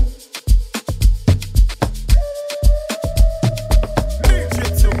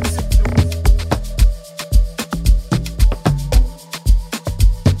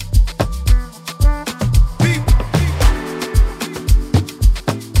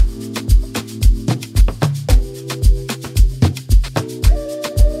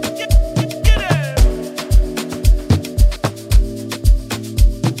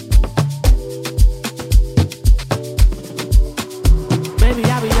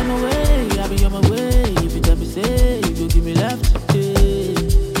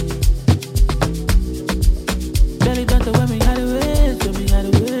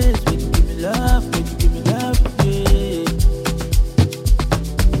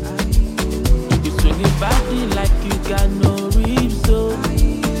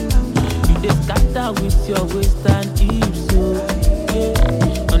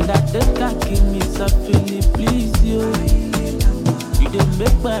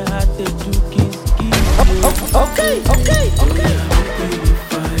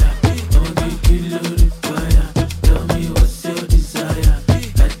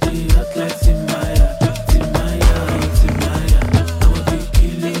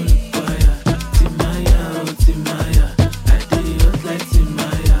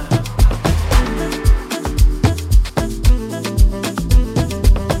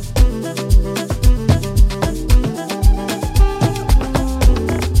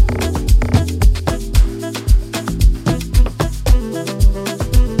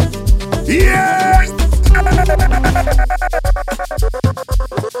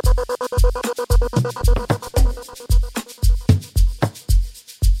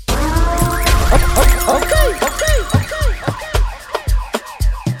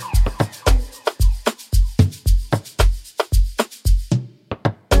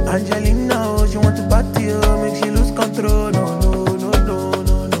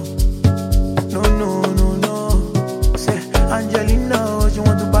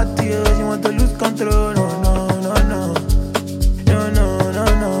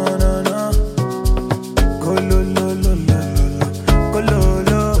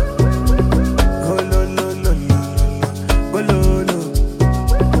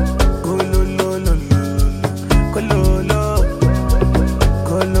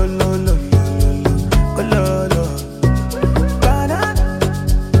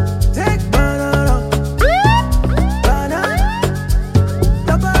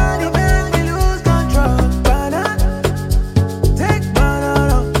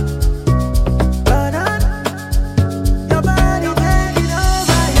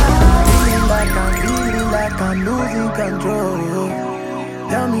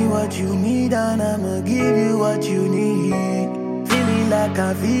 I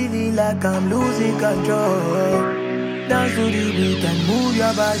can feel it like I'm losing control. Dance to the beat and move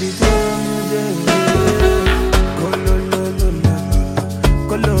your body to the music. Go lo lo lo lo,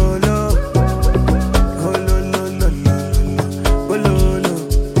 go lo lo, go lo lo lo lo, go lo lo,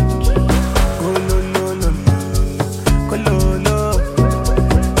 go lo lo lo, go lo lo,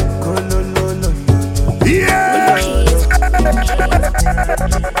 go lo lo lo. Yeah.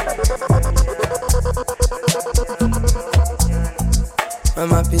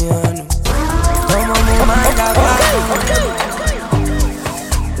 I'm a piano. Come on, my God.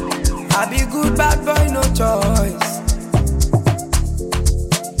 I be good bad boy, no choice.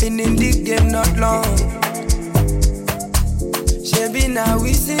 Been in the game not long. Shabby now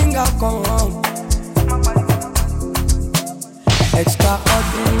we sing a come.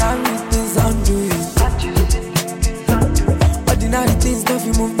 Extraordinary things I'm doing. Ordinary things don't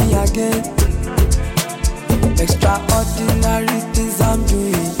you move me again. Extraordinary things I'm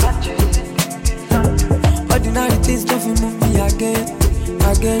doing. Ordinary things don't you move me again.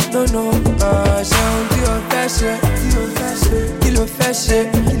 Again, no. Ṣé ohun tí o fẹ́ ṣe, kí ló fẹ́ ṣe?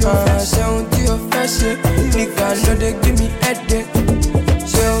 Ṣé ohun tí o fẹ́ ṣe, nìgbà no dey give me headache.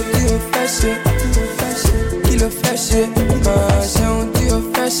 Ṣé ohun tí o fẹ́ ṣe, kí ló fẹ́ ṣe? Ṣé ohun tí o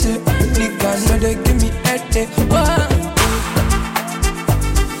fẹ́ ṣe, nìgbà no dey give me headache.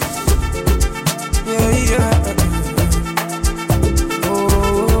 Yeah.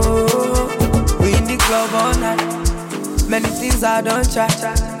 We in the club all night. Many things I don't try.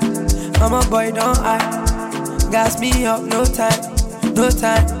 I'm a boy, don't hide. Gas me up, no time.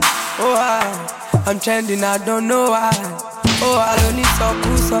 Oh, I'm trending, I don't know why. Oh, I don't need so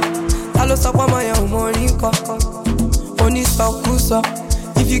cool. I lost up on my own money. Only so cool.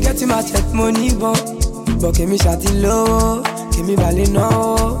 If you get in my check money, but give me shawty low, give me valley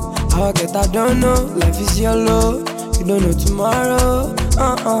no. I'll get I don't know, life is yellow. You don't know tomorrow.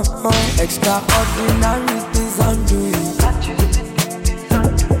 Extraordinary things I'm doing.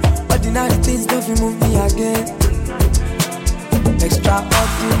 Ordinary things don't you move me again.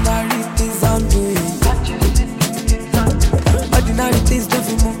 Extraordinary things I'm doing. Ordinary things don't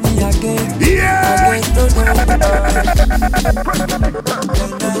you move me again. Yeah. Again, no.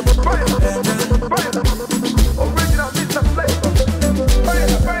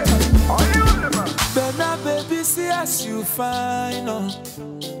 Baby, see as you fine, oh.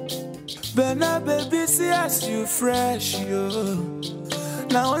 Benna, baby, see as you fresh, yo.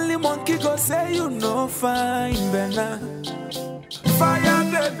 Now only monkey go say you no fine, Benna. Fire,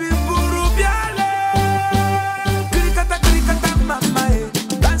 baby, buru biale. Krikata, mama, eh.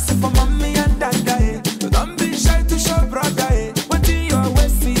 Dancing for mommy and dada, eh. Don't be shy to show brother, eh. What in your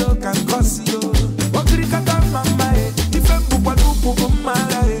waist, you can cause you. Oh, krikata, mama, eh. If I'm bukwa lupu, mama,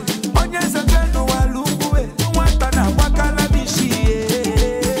 eh. Onyeza gano walubu, eh. Watana wakala bishi, eh.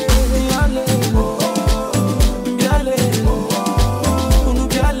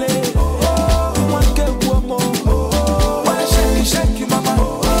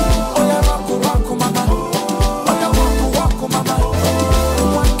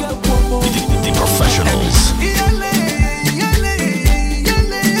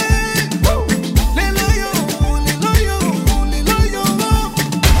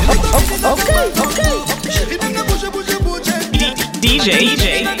 DJ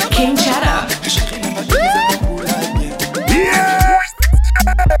King Cheddar.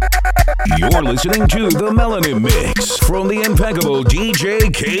 You're listening to the Melanin Mix from the impeccable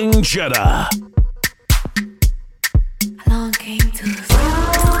DJ King Cheddar. Along came to the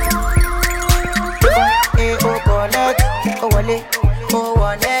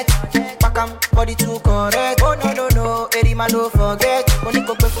body too correct. Oh no, Eddie man don't forget. Money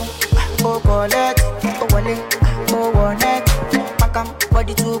go perfume, oh collect, oh wale, oh one it. Makam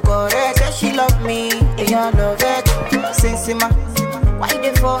body too correct. Say she love me, and I love it. Sensima, why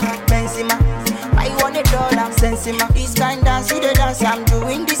they for her? Benzema, why you want $1? Sensima, this kind dance you the dance. I'm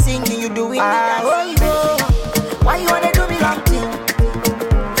doing the singing, you doing the dance. Oh, why you wanna do me long thing?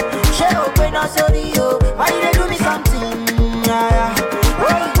 She open up sorry yo, why you do me something? Yeah.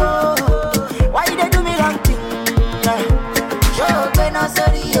 Why they do me wrong thing? Show when I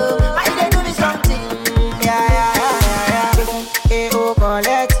sorry yo. Why they do me something? Yeah. Hey, oh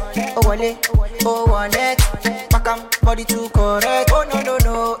collect, oh wale, oh one it. Makam body too correct. Oh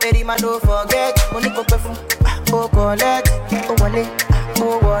no, Eddie man don't forget. Money go perfume, oh collect, oh wale,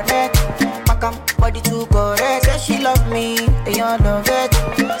 oh one it. Makam body too correct. Say she love me, and you love it.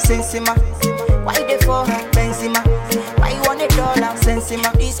 Sensima, why they for her? Benzema, why you want $1?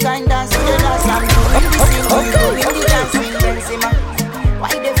 Sensima, this kind dance you the dance. I'm doing the singing, you doing the dancing. Benzema,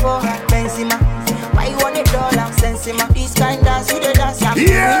 why they for her? Benzema, why you want $1? Sensima, this kind dance you the dance.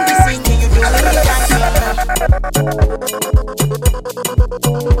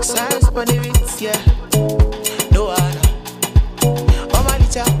 Size on the beats, yeah. No one. Oh my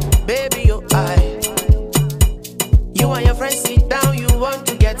little baby, you high. You and your friends sit down, you want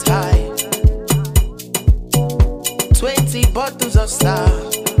to get high. 20 bottles of Star.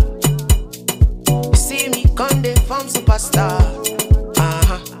 You see me come they form superstar.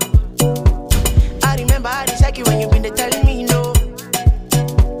 I remember I did check you when you been there telling me no.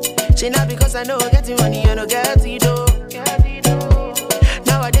 Say now because I know getting money, you know get it though.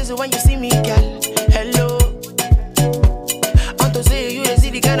 Nowadays when you see me, girl, hello. Want to say you see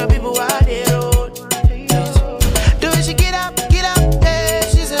the kind of people out there road. The way she get up, yeah,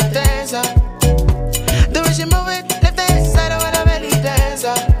 she's a dancer. The way she move it, left hand side of her belly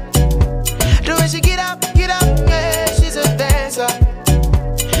dancer. The way she get up, yeah, she's a dancer.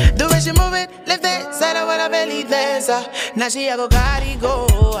 The way she move it, left hand side of her belly dancer. Now she a go carry go,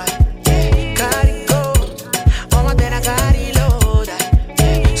 carry go. Mama then I carry load,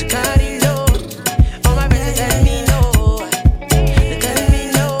 she carry load. All my friends tell me no, they tell me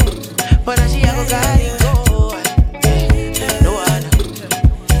no, but now she a go carry go, no one.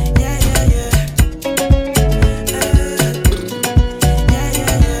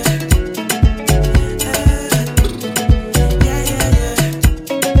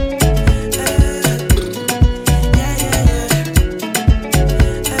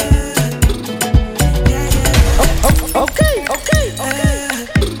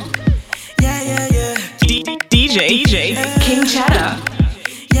 DJ King Cheddar.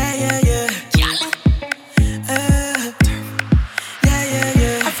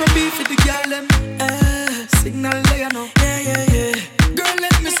 Afrobeat for the girl them. Signal layer now. Girl,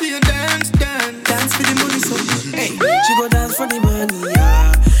 let me see you dance for the money, so. Hey, she go dance for the money,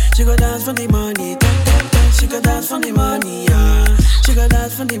 yeah. She go dance for the money, She go dance for the money, yeah. She go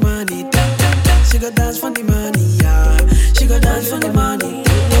dance for the money, She go dance for the money, yeah. She go dance for the money.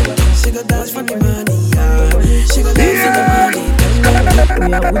 She go dance for the money, yeah. She go dance for the money.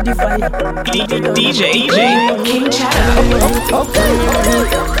 We are with the fire. DJ King Cheddar.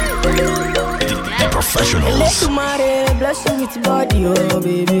 The professionals. Tomorrow, bless you with body, oh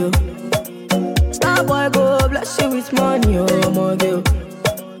baby. Star boy go bless you with money, oh my girl.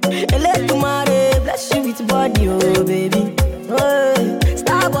 Let tomorrow bless you with body, oh baby. Oh,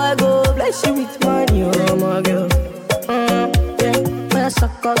 star boy go bless you with money, oh my girl. Yeah,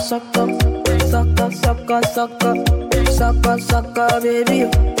 sucker, baby.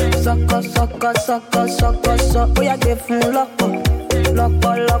 Sucker. Oh, yeah, give me lock. Oh,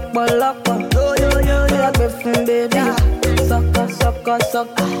 yeah, give me baby. Sucker.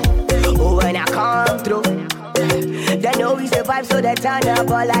 Oh, when I come through, they know we survive, so they turn up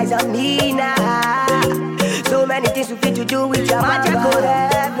all eyes on me now. So many things we fit to do with your magic,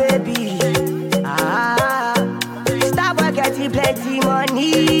 baby. Stop getting plenty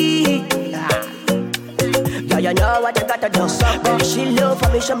money. Yeah, you know what you gotta do. She love for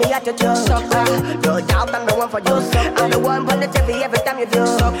me, show me how to do. No doubt I'm the one for you. I'm the one for the TV every time you do.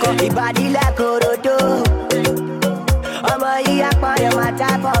 Your body like Orodo. I'm a yakma, you're my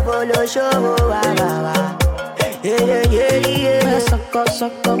type of polo show. Yeah.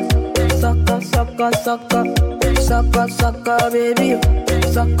 Sucker, baby.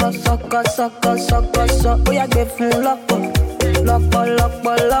 Sucker. Oh, yeah, give me lock. Oh,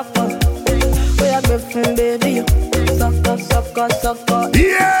 yeah, give me baby. Sucker.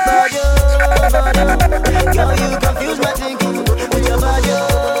 Yeah. Girl, you confuse my thinking with your body.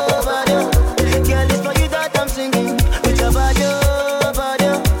 Girl, it's for you that I'm singing with your body.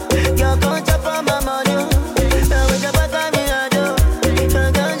 Girl, come chop on my money. Now with your body, me I do.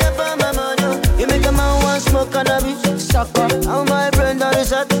 Come chop on my money. You make a man want smoke cannabis. Sucker. How my friend on the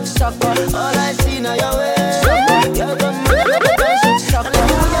set. Sucker. All I see now your way. Girl, come make a dance. Sucker.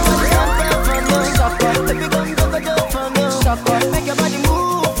 Baby, come go from you. Make your body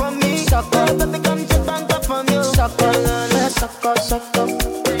move from me. Baby, come to bank up from you. Sucker,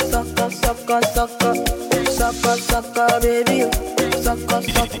 baby. Sucker.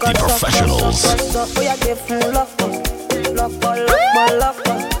 The professionals. Oh, yeah, give me lock. Oh,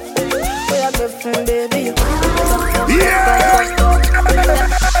 yeah, give me baby.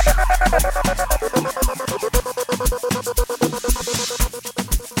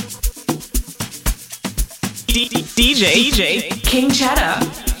 DJ King Cheddar.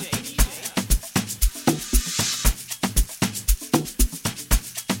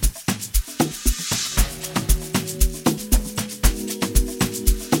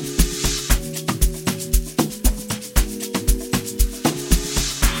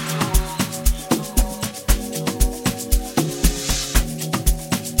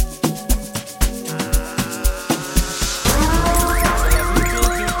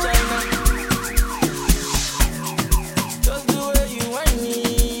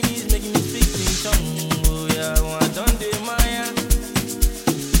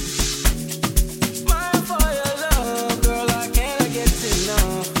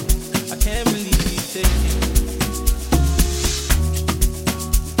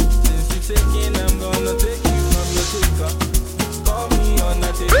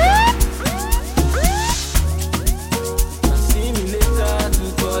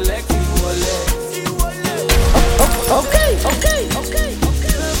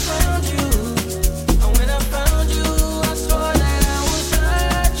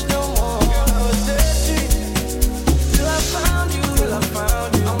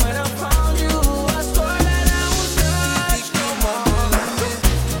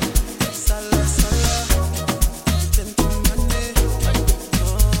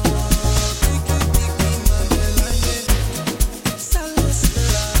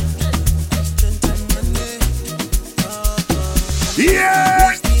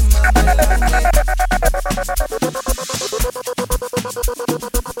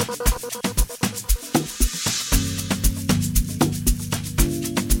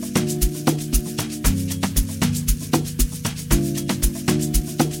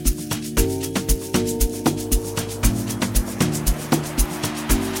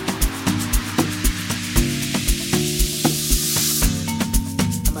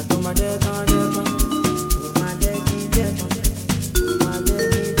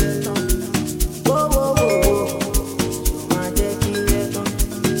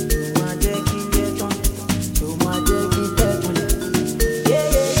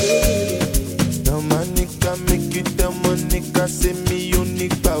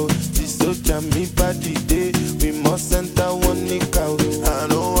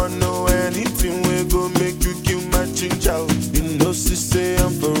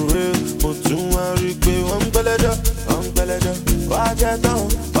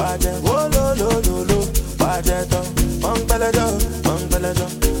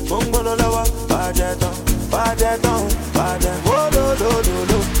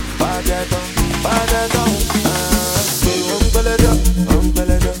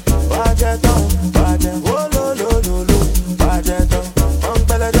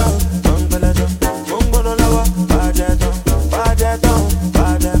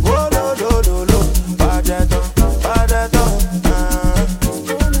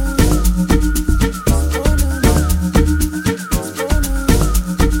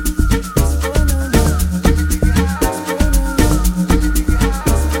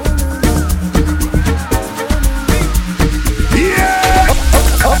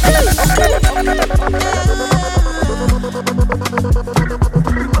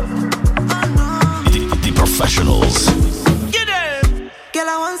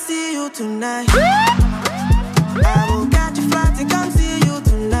 want to see you tonight. I will catch a flight and come see you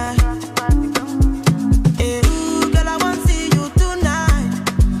tonight. Hey, ooh, girl, I want to see you tonight.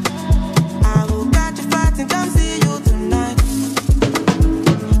 I will catch a flight and come see you tonight.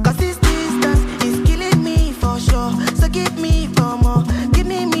 Cause this distance is killing me for sure. So give me for more, give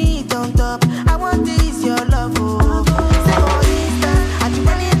me don't top. I want this, your love, oh. Say for instance, I do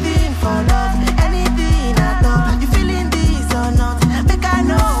anything for love, anything at all. You feeling this or not? Make I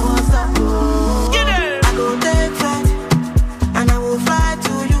know what's up, oh. I go take flight, and I will fly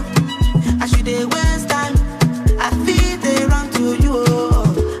to you. I should they waste time, I feel they run to you,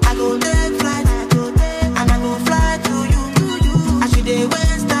 oh. I go take flight, and I go fly to you. I should they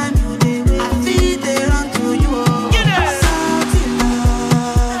waste time, I feel they run to you, oh. Salty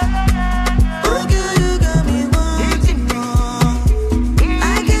love, oh girl, you got me wanting more. I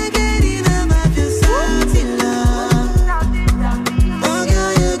can't get enough of your salty love. Oh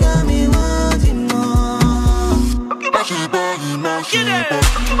girl, you got me wanting more. Get it!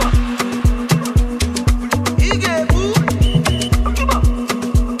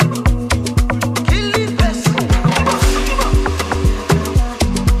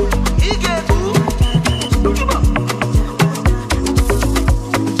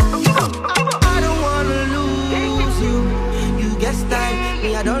 I don't wanna lose you. You get style, me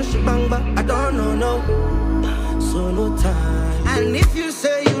I don't shibang, but I don't know no. So no time. And if you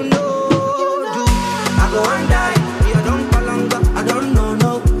say you know, do I go and die? Me I don't palanga, I don't know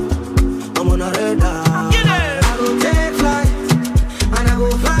no. I'm on a radar. I go take flight, and I go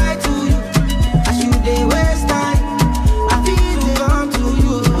fly to you. I should they waste time, I feel to come to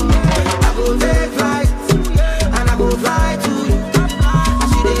you. I go take flight, and I go fly to you. I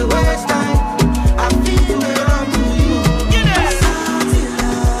should they waste time, I feel to come to you. Salty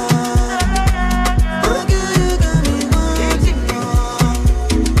love, oh girl, you got me wanting more.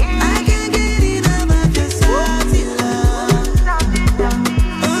 I can't get enough of your salty love.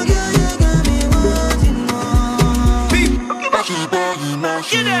 Oh girl, you got me wanting more.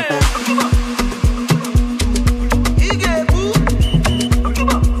 Get it!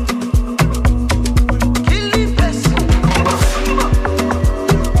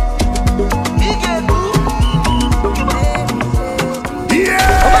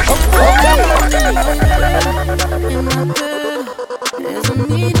 There's a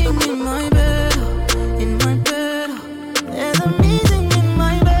meeting in my bed, in my bed. There's a meeting in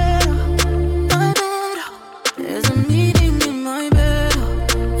my bed, my bed. There's a meeting in my bed,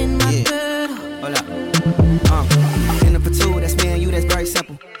 in my bed. Hold up. Dinner for two, that's me and you, that's very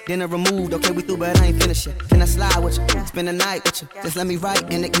simple. Dinner removed, okay, we through, but I ain't finished yet. Can I slide with you? Spend the night with you. Just let me write,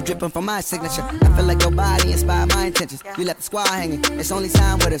 and it you dripping from my signature. I feel like your body inspired my intentions. You left the squad hanging, it's only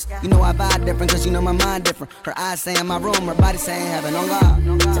time with us. You know I vibe different, cause you know my mind different. Her eyes saying my room, her body saying heaven, on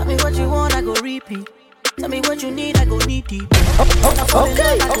God. Tell me what you want, I go repeat. Tell me what you need, I go need deep.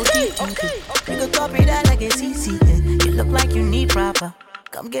 Okay. You can copy that like it's easy. Yeah. You look like you need proper.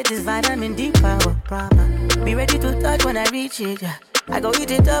 Come get this vitamin D power, proper. Be ready to touch when I reach it, yeah. I go eat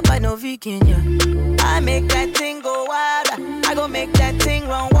it up, I know vegan, yeah. I make that thing go wild. I go make that thing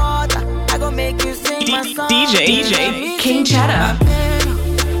run water. I go make you sing my song. DJ King Cheddar.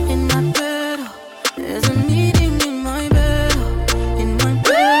 In my bed, there's a meeting in my bed, in my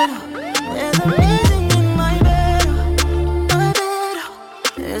bed. There's a meeting in my bed, my bed.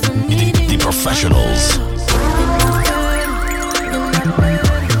 There's a meeting. The professionals.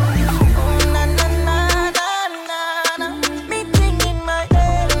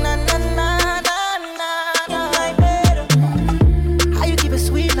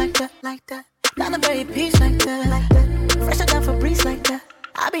 Like that, not a very piece like that, fresher than Febreze like that.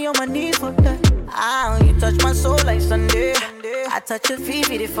 I be on my knees for that. You touch my soul like Sunday. I touch your feet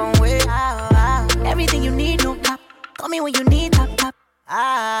the phone way. Everything you need, no top. Call me when you need top.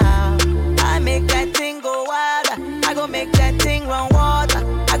 I make that thing go wild. I go make that thing run water.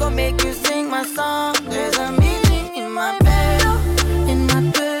 I go make you sing my song. There's a meeting in my bed, in my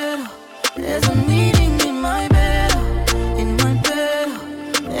bed. There's a meeting in my bed, in my bed.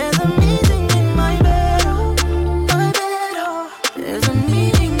 There's a meeting in my bed, my bed. There's a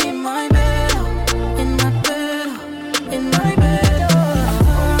meeting in my bed, in my bed, in my bed.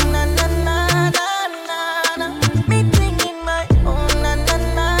 Oh na na na na na, meeting in my. Oh na na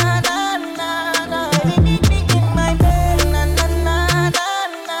na na na, meeting in my bed. Na na na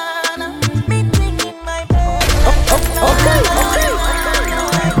na na, meeting in my bed. Okay.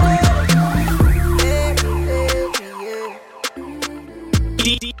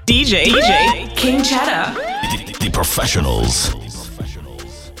 DJ King Cheddar. The professionals.